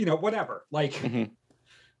 you know, whatever. Like,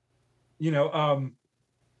 you know,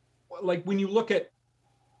 like when you look at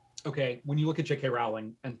J.K.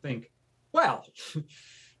 Rowling and think, well,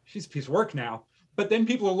 she's a piece of work now. But then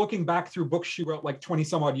people are looking back through books she wrote like 20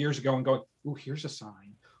 some odd years ago and going, oh, here's a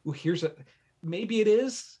sign. Oh, maybe it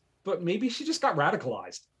is, but maybe she just got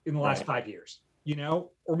radicalized in the last 5 years, you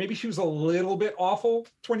know, or maybe she was a little bit awful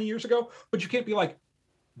 20 years ago, but you can't be like,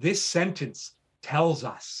 this sentence tells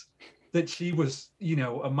us that she was, you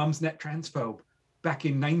know, a mum's net transphobe back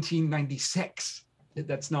in 1996.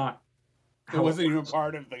 that's not it wasn't even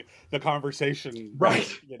part of the conversation. Right.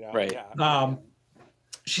 You know? Right. Yeah.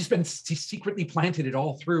 She's secretly planted it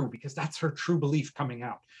all through because that's her true belief coming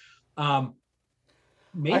out.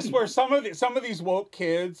 Maybe. I swear some of these woke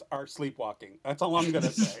kids are sleepwalking. That's all I'm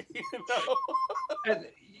gonna say.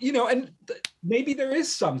 And maybe there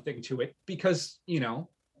is something to it because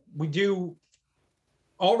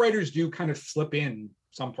all writers do kind of slip in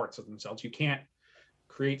some parts of themselves. You can't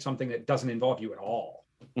create something that doesn't involve you at all.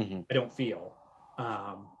 Mm-hmm. I don't feel.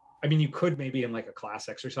 I mean, you could maybe in like a class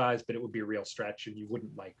exercise, but it would be a real stretch, and you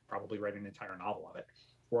wouldn't probably write an entire novel of it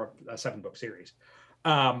or a 7-book series.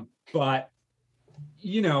 But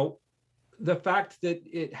the fact that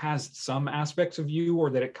it has some aspects of you,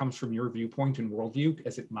 or that it comes from your viewpoint and worldview,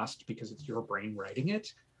 as it must because it's your brain writing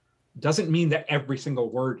it, doesn't mean that every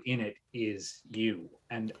single word in it is you.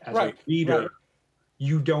 And as a reader,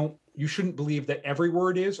 you shouldn't believe that every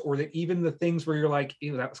word is, or that even the things where you're like,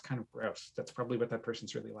 ew, that was kind of gross, that's probably what that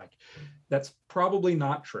person's really like. That's probably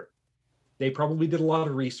not true. They probably did a lot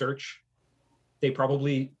of research. They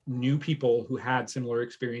probably knew people who had similar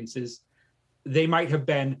experiences. They might have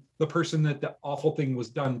been the person that the awful thing was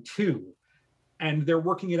done to, and they're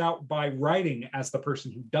working it out by writing as the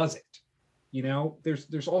person who does it.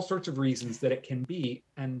 There's all sorts of reasons that it can be,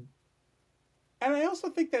 and I also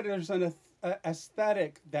think that there's an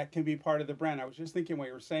aesthetic that can be part of the brand. I was just thinking while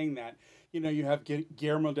you were saying that, you have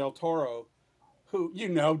Guillermo del Toro, who,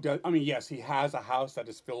 yes, he has a house that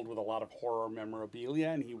is filled with a lot of horror memorabilia,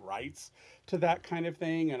 and he writes to that kind of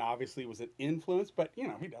thing, and obviously was an influence, but,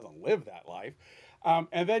 he doesn't live that life.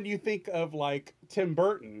 And then you think of, like, Tim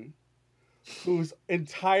Burton, whose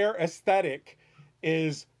entire aesthetic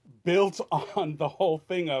is built on the whole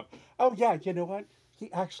thing of, oh, yeah, you know what?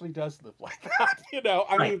 He actually does live like that,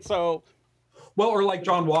 I mean, so... Well, or like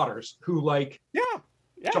John Waters, who,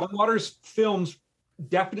 John Waters' films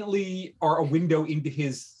definitely are a window into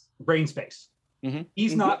his brain space. Mm-hmm.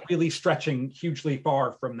 He's not really stretching hugely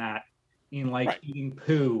far from that in eating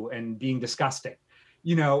poo and being disgusting.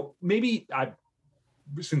 Maybe I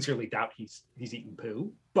sincerely doubt he's eaten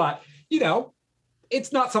poo, but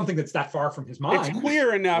it's not something that's that far from his mind. It's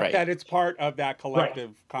queer enough that it's part of that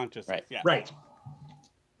collective consciousness. Right. Yeah. Right.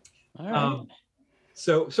 All right.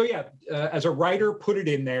 So yeah, as a writer, put it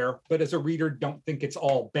in there, but as a reader, don't think it's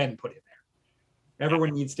all been put in there. Everyone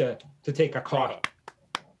needs to take a caution.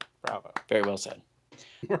 Bravo. Very well said.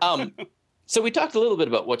 So we talked a little bit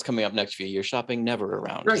about what's coming up next for you. You're shopping Never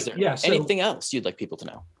Around. Right. Is there anything else you'd like people to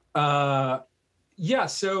know?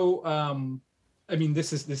 So I mean,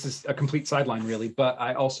 this is a complete sideline, really, but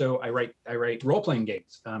I write role-playing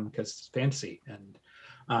games because it's fantasy, and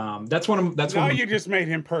that's one of now you just made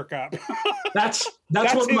him perk up. that's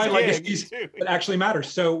one of my legacies that actually matters.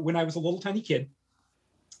 So when I was a little tiny kid,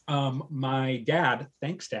 my dad,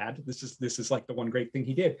 thanks Dad, this is like the one great thing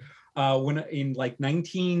he did, when in like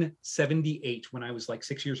 1978, when I was like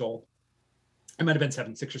 6 years old, I might have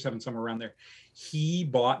been 6 or 7, somewhere around there, he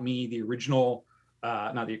bought me the original,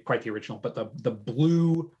 not quite the original, but the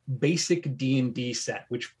blue basic D&D set,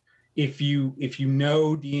 which if you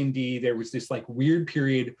know D&D, there was this like weird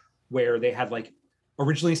period where they had like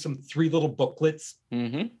originally some 3 little booklets,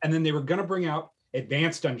 mm-hmm. and then they were going to bring out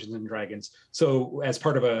advanced Dungeons and Dragons, so as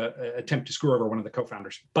part of a attempt to screw over one of the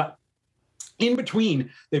co-founders. But in between,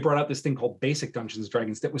 they brought out this thing called Basic Dungeons and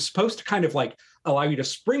Dragons that was supposed to kind of like allow you to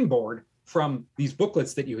springboard from these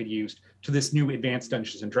booklets that you had used to this new Advanced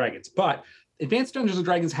Dungeons and Dragons. But Advanced Dungeons and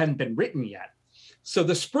Dragons hadn't been written yet, so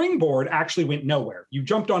the springboard actually went nowhere. You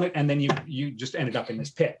jumped on it, and then you just ended up in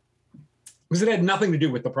this pit, because it had nothing to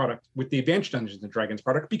do with the product, with the Advanced Dungeons and Dragons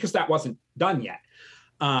product, because that wasn't done yet.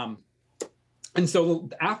 And so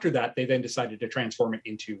after that, they then decided to transform it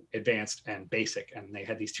into Advanced and Basic, and they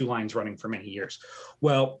had these 2 lines running for many years.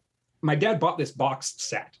 Well, my dad bought this boxed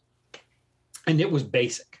set, and it was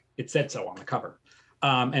Basic. It said so on the cover.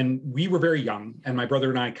 And we were very young, and my brother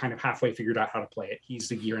and I kind of halfway figured out how to play it. He's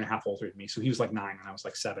a year and a half older than me, so he was like 9 and I was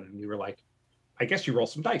like 7, and we were like, I guess you roll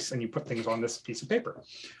some dice and you put things on this piece of paper.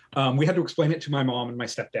 We had to explain it to my mom and my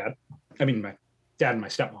stepdad. I mean, my dad and my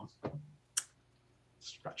stepmom.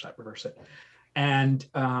 Scratch that, reverse it. And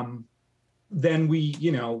then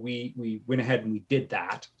we went ahead and we did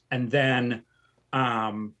that. And then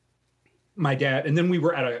my dad, and then we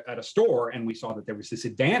were at a store, and we saw that there was this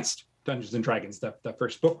Advanced Dungeons and Dragons. The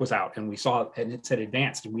first book was out, and we saw it, and it said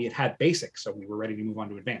Advanced, and we had Basic, so we were ready to move on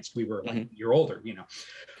to Advanced. We were like a year older,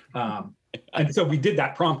 and so we did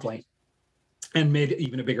that promptly and made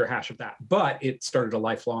even a bigger hash of that. But it started a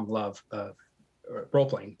lifelong love of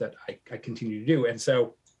role-playing that I continue to do. And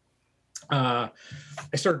so I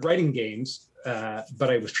started writing games, but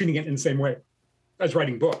I was treating it in the same way as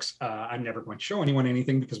writing books. I'm never going to show anyone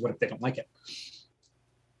anything because what if they don't like it?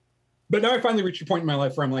 But now I finally reached a point in my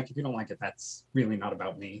life where I'm like, if you don't like it, that's really not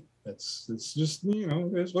about me. It's just, you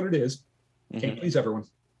know, it is what it is. Can't please everyone.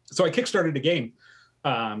 So I kickstarted a game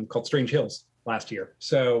called Strange Hills last year.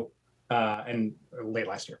 So, and late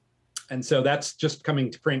last year. And so that's just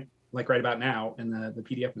coming to print like right about now. And the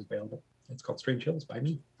PDF is available. It's called Strange Hills by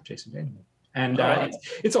me, Jason Vanhee. And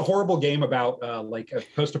it's a horrible game about like a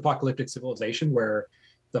post-apocalyptic civilization where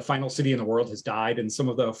the final city in the world has died and some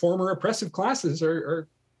of the former oppressive classes are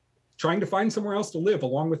trying to find somewhere else to live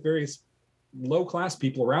along with various low-class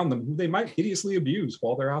people around them who they might hideously abuse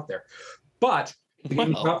while they're out there. But the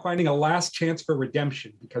game is about finding a last chance for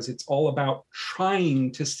redemption because it's all about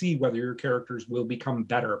trying to see whether your characters will become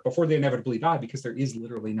better before they inevitably die because there is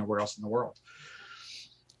literally nowhere else in the world.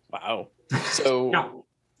 Wow. So yeah.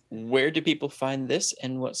 Where do people find this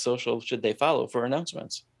and what social should they follow for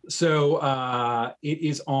announcements? So it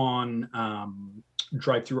is on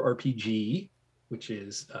Drive-Thru RPG, which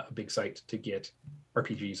is a big site to get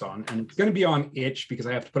RPGs on. And it's going to be on itch because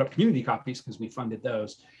I have to put up community copies because we funded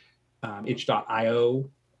those. Itch.io,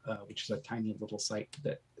 which is a tiny little site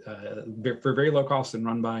that for very low cost and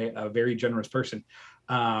run by a very generous person,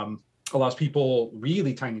 allows people,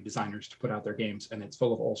 really tiny designers, to put out their games. And it's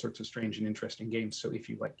full of all sorts of strange and interesting games. So if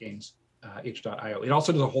you like games, itch.io. It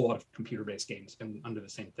also does a whole lot of computer-based games and under the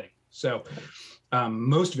same thing. So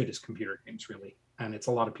most of it is computer games, really. And it's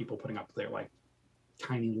a lot of people putting up their like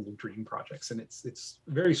tiny little dream projects. And it's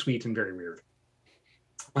very sweet and very weird.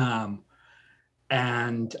 I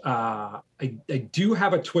do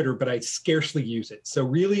have a Twitter, but I scarcely use it. So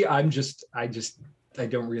really, I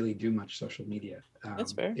don't really do much social media.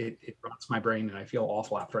 That's fair. It rots my brain and I feel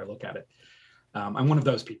awful after I look at it. I'm one of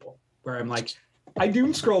those people where I'm like, I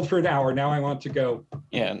doom scrolled for an hour. Now I want to go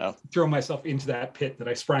throw myself into that pit that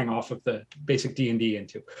I sprang off of the basic D&D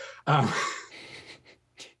into.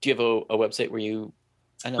 Do you have a website where you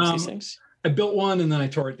announce these things? I built one and then I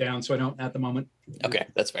tore it down, so I don't at the moment. Okay,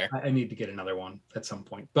 that's fair. I need to get another one at some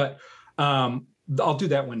point, but I'll do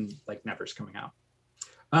that when like Never's coming out,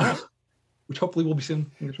 which hopefully will be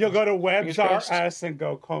soon. You'll go to Webs.us and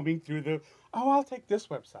go combing through the. Oh, I'll take this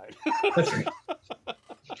website. That's right.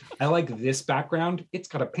 I like this background. It's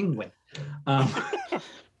got a penguin.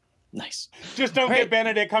 Nice. Just don't get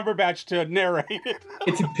Benedict Cumberbatch to narrate it.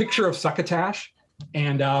 It's a picture of Succotash,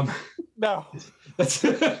 and no. That's.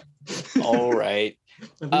 All right.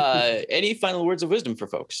 Any final words of wisdom for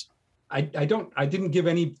folks? I didn't give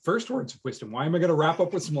any first words of wisdom. Why am I going to wrap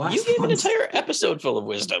up with some last You gave ones? an entire episode full of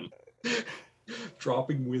wisdom.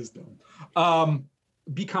 Dropping wisdom.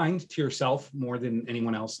 Be kind to yourself more than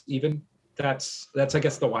anyone else. Even that's I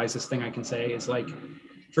guess the wisest thing I can say is like,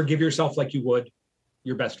 forgive yourself like you would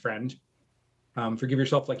your best friend. Forgive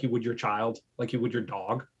yourself like you would your child, like you would your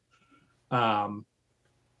dog.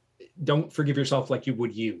 Don't forgive yourself like you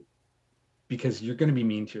would you, because you're going to be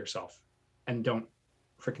mean to yourself, and don't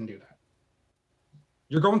freaking do that.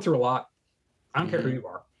 You're going through a lot. I don't care who you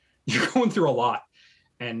are. You're going through a lot,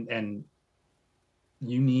 and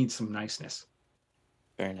you need some niceness.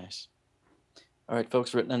 Very nice. All right,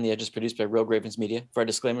 folks, Written on the Edge is produced by Rogue Ravens Media. For our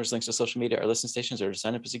disclaimers, links to social media, our listen stations, or to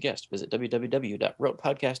sign up as a guest, visit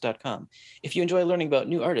www.rotepodcast.com. If you enjoy learning about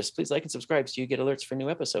new artists, please like and subscribe so you get alerts for new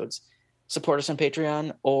episodes. Support us on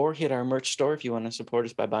Patreon or hit our merch store if you want to support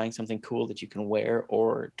us by buying something cool that you can wear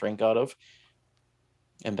or drink out of.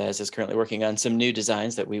 And Baz is currently working on some new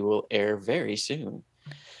designs that we will air very soon.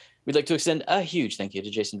 We'd like to extend a huge thank you to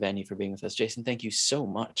Jason Vanhee for being with us. Jason, thank you so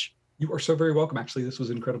much. You are so very welcome. Actually, this was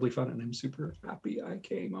incredibly fun, and I'm super happy I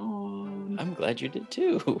came on. I'm glad you did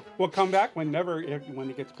too. We'll come back when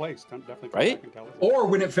it gets placed. Definitely come back and tell us. Or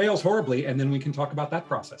when it fails horribly, and then we can talk about that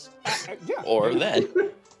process. Yeah. Or then.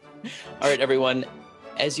 All right, everyone.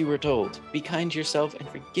 As you were told, be kind to yourself and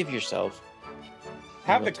forgive yourself.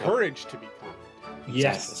 Have the courage to be kind.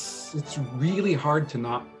 Yes. It's really hard to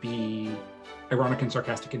not be ironic and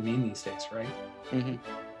sarcastic and mean these days, right? Mm-hmm.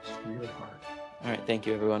 It's really hard. All right. Thank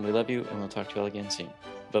you, everyone. We love you, and we'll talk to you all again soon.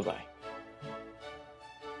 Bye-bye.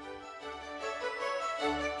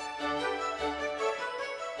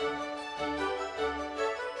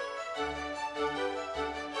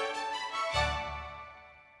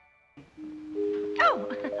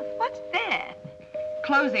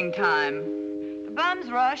 Closing time. The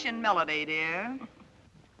bums rush in melody, dear.